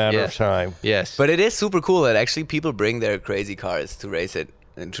only a matter of time. Yes. But it is super cool that actually people bring their crazy cars to race it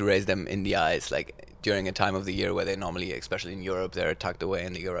and to race them in the ice, like during a time of the year where they normally, especially in Europe, they're tucked away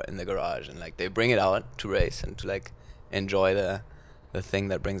in the garage, and like they bring it out to race and to like enjoy the thing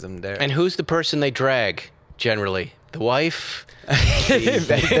that brings them there. And who's the person they drag generally? The wife?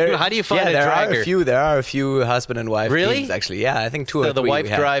 How do you find a dragger? There are a few husband and wife Really? teams, actually. Yeah, I think two or So the three wife we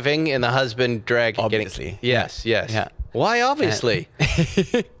have. driving and the husband dragging. Obviously. Yes. Yeah. Why obviously?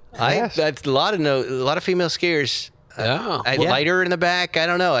 Yes. That's a lot of female skiers. Yeah. Lighter in the back. I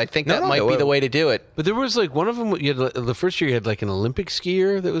don't know. I think that might be the way to do it. But there was like one of them. You had the first year you had like an Olympic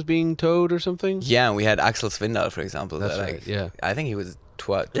skier that was being towed or something. Yeah, and we had Axel Svindal, for example. That's that, right, like, yeah. I think he was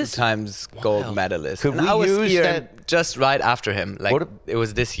two times gold medalist. Could and we I was use skiing that- just right after him? Like What it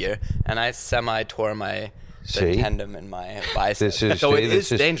was this year, and I tore my See? tendon in my bicep. This is so it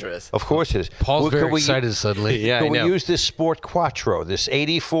this is dangerous. Of course it is. Paul's Could very we- excited suddenly. Yeah, I Can we know. use this Sport Quattro, this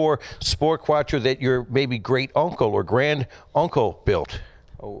 84 Sport Quattro that your maybe great uncle or grand uncle built?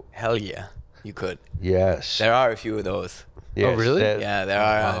 Oh hell yeah, you could. Yes. There are a few of those. Yes, really? Yeah, there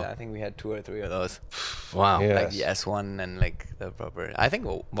are. Wow. I think we had 2 or 3 of those. Wow. Yeah. Like the S1 and like the proper. I think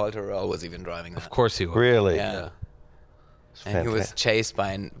Walter Röhrl was even driving that. Of course he was. Really? Yeah. And he was chased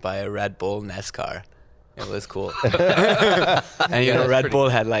by a Red Bull NASCAR. It was cool. And you know, Red Bull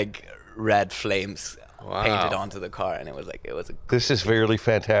had like red flames painted onto the car, and it was a. This is really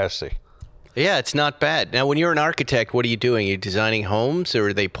fantastic. Yeah, it's not bad. Now, when you're an architect, what are you doing? Are you designing homes, or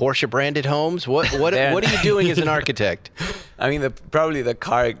are they Porsche branded homes? What are you doing as an architect? I mean, probably the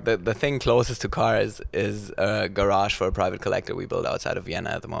car, the thing closest to cars is a garage for a private collector we build outside of Vienna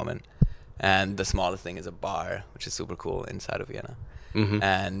at the moment, and the smallest thing is a bar, which is super cool inside of Vienna,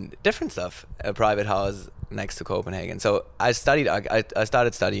 and different stuff. A private house next to Copenhagen. So I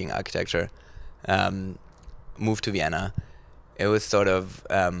started studying architecture, moved to Vienna. It was sort of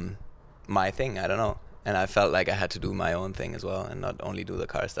my thing, I don't know. And I felt like I had to do my own thing as well and not only do the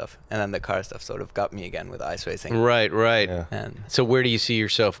car stuff. And then the car stuff sort of got me again with ice racing. Right. Yeah. And So where do you see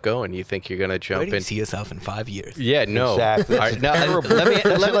yourself going? You think you're going to jump where do you in? see yourself in 5 years? Yeah, no. Exactly. All right, now, Terrible.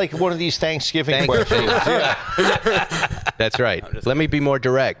 That's like one of these Thanksgiving questions. That's right. Let me be more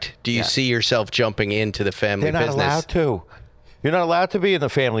direct. Do you Yeah. see yourself jumping into the family They're not business? allowed to. You're not allowed to be in the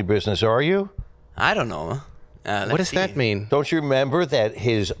family business, are you? I don't know. What does that mean? Don't you remember that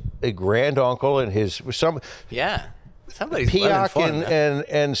his grand uncle and his Yeah. Somebody's well Piak informed.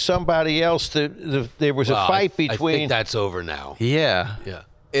 and somebody else? There was a Well, fight I between. think that's over now. Yeah. Yeah.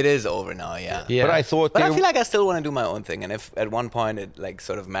 It is over now, yeah. Yeah. But I thought But they I feel like I still want to do my own thing, and if at one point it like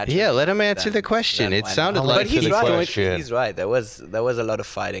sort of matches. Yeah, let him answer then- the question. then It why not? sounded I'll like But he's the right. question. He's right. There was a lot of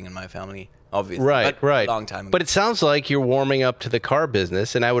fighting in my family, obviously. Right, but right. A long time ago. But it sounds like you're warming up to the car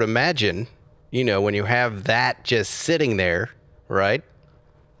business, and I would imagine, when you have that just sitting there, right?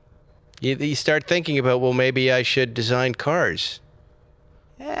 You start thinking about, well, maybe I should design cars.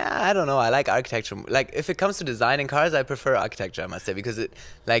 Yeah, I don't know. I like architecture. Like, if it comes to designing cars, I prefer architecture, I must say, because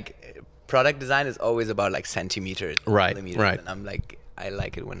product design is always about like centimeters, Right, millimeters, right. and I'm like, I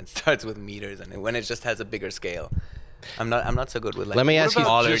like it when it starts with meters and when it just has a bigger scale. I'm not so good with like. Let me ask you-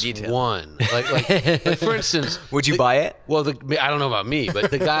 smaller Just detail. one. Like for instance, Would you buy it? Well, I don't know about me,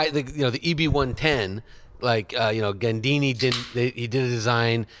 but the guy, the EB110, Gandini he did a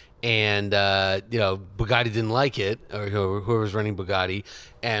design, and Bugatti didn't like it, or whoever was running Bugatti,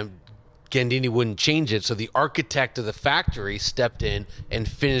 and Gandini wouldn't change it, so the architect of the factory stepped in and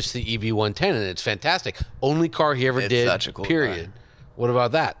finished the EB110, and it's fantastic. Only car he ever It's did. such a cool period. car. What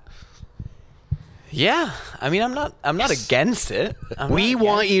about that? Yeah, I mean, I'm not against it. We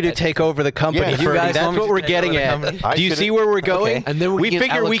want you to take over the company, Yeah, you Ferdi. guys That's want me what to we're take getting over the at. company? I Do you should've- see where we're going? Okay. And then we get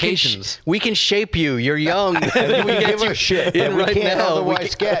figure allocations. we can shape you. You're young. we get you shit in that we right can't now.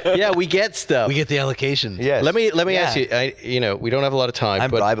 otherwise get. Yeah, we get stuff. We get the allocation. Yes. Let me ask Yeah. you. We don't have a lot of time.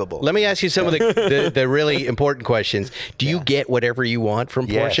 I'm but bribable. Let me ask you some of the really important questions. Do you get whatever you want from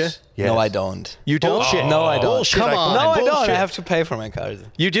Yes. Porsche? Yes. No, I don't. You don't. Bullshit. No, I don't. Bullshit. Come I on. call No, it I don't. bullshit. I have to pay for my cars.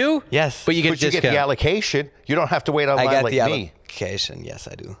 You do? Yes. But you get But a you get discount. the allocation. You don't have to wait I online get like the me. vacation, yes,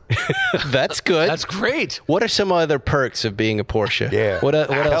 I do. That's good. That's great. What are some other perks of being a Porsche? Yeah. What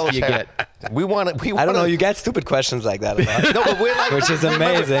else do you get? We want to. I don't know. You get stupid questions like that a lot. No, but we're like, Which is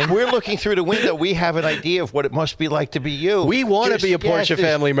amazing. We're looking through the window. We have an idea of what it must be like to be you. We want to Just- be a Porsche yes,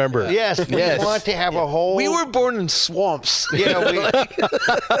 family member. Yes, Yes. we want to have a whole. We were born in swamps. Yeah,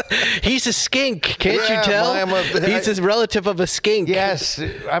 He's a skink. Can't Yeah, you tell? I'm a- He's a relative of a skink. yes.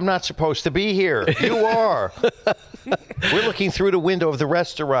 I'm not supposed to be here. You are. We're looking through the window of the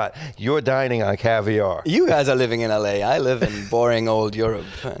restaurant. You're dining on caviar. You guys are living in LA. I live in boring old Europe.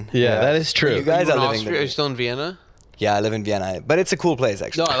 Yeah, that is true. You guys You're are in living. Austria? Are you still in Vienna? Yeah, I live in Vienna, but it's a cool place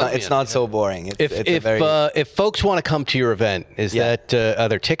actually. No, I love It's Vienna, not so boring. It's a If very if folks want to come to your event, is Yeah. that are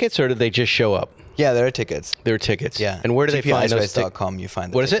there tickets or do they just show up? yeah, there are tickets. There are tickets. Yeah, And where do they find those tickets? GPIcerace.com. You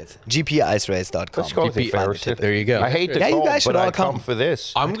find the What is it? tickets. GPIcerace.com. Let's go with GP it, Ferris. There you go. I hate the Yeah, you cold, guys should but all I come come. for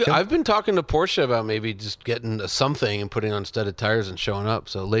this. I've been talking to Porsche about maybe just getting something and putting on studded tires and showing up.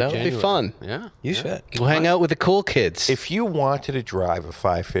 So late That would be January. fun. Yeah. You should. We'll hang out with the cool kids. If you wanted to drive a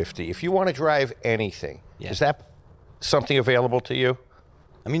 550, if you want to drive anything, Yeah. is that something available to you?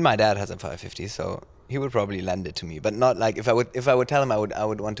 I mean, my dad has a 550, so he would probably lend it to me, but not like if I would tell him I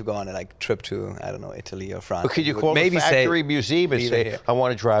would want to go on a like trip to, I don't know, Italy or France. But could you He would call maybe the factory say, museum and leave say, it here. I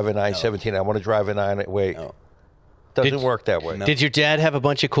want to drive a 917, I want to drive a 9... Wait, No. doesn't work that way. No. Did your dad have a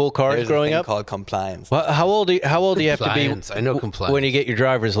bunch of cool cars There's a growing thing up? called compliance. Well, how old do you have to be Compliance. I know compliance. when you get your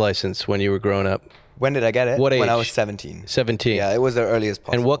driver's license when you were growing up? When did I get it? What When I age? was 17. 17. Yeah, it was the earliest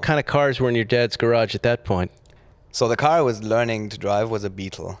possible. And what kind of cars were in your dad's garage at that point? So the car I was learning to drive was a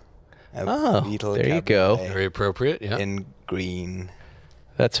Beetle. A Oh, Beetle there you go. Cabriolet Very appropriate. Yeah. In green.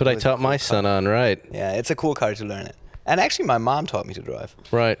 That's what I was a taught my cool son on, right? Yeah, it's a cool car to learn it. And actually, my mom taught me to drive.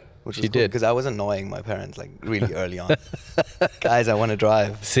 Right. Which She was did. because I was annoying my parents like really early on. Guys, I want to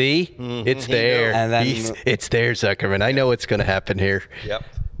drive. See? It's there. And then- It's there, Zuckerman. I know what's going to happen here. Yep.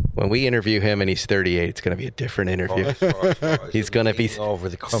 When we interview him and he's 38, it's going to be a different interview. He's going to be over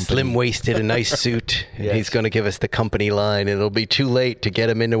the company. slim-waisted, a nice suit, and Yes. he's going to give us the company line. It'll be too late to get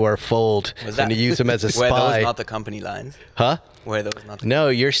him into our fold Was and to use him as a Were spy. those not the company lines? Huh? Were those not the No,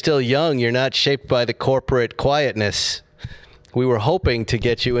 you're still young. You're not shaped by the corporate quietness. We were hoping to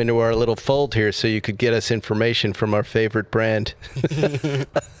get you into our little fold here so you could get us information from our favorite brand.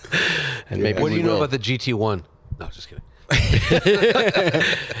 And maybe What do we you know will. about the GT1? No, just kidding.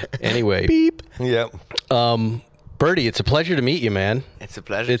 Anyway, Yep. Bertie, it's a pleasure to meet you, man. It's a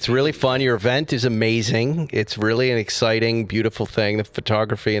pleasure. It's really fun. Your event is amazing. It's really an exciting, beautiful thing. The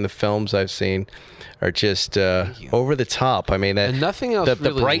photography and the films I've seen are just over the top. I mean, And nothing else the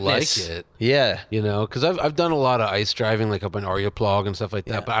really brightness. like it. Yeah. You know, because I've done a lot of ice driving, like up in Arjeplog and stuff like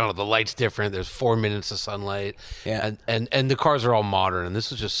that. Yeah. But I don't know, the light's different. There's 4 minutes of sunlight. Yeah. And the cars are all modern. And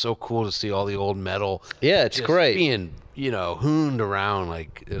this is just so cool to see all the old metal. Yeah, it's just great. Being, hooned around.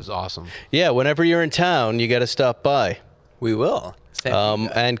 Like, it was awesome. Yeah, whenever you're in town, you got to stop by. We will.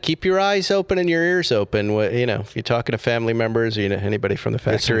 And keep your eyes open and your ears open. If you're talking to family members or anybody from the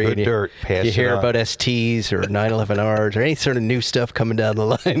some factory, good and you, dirt, pass you it hear on. about STs or 911Rs or any sort of new stuff coming down the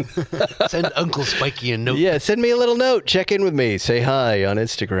line. Send Uncle Spiky a note. Yeah, send me a little note. Check in with me. Say hi on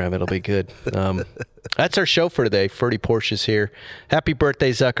Instagram. It'll be good. That's our show for today. Ferdi Porsche's here. Happy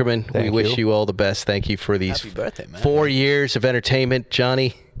birthday, Zuckerman. We wish you all the best. Thank you for these Happy birthday, man. 4 years of entertainment.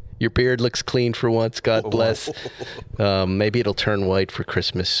 Johnny, your beard looks clean for once. God bless. Maybe it'll turn white for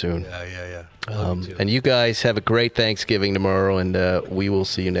Christmas soon. Yeah. And you guys have a great Thanksgiving tomorrow, and we will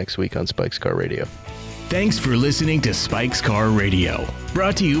see you next week on Spike's Car Radio. Thanks for listening to Spike's Car Radio,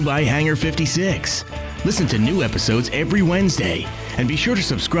 brought to you by Hangar 56. Listen to new episodes every Wednesday, and be sure to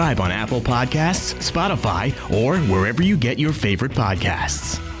subscribe on Apple Podcasts, Spotify, or wherever you get your favorite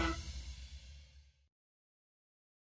podcasts.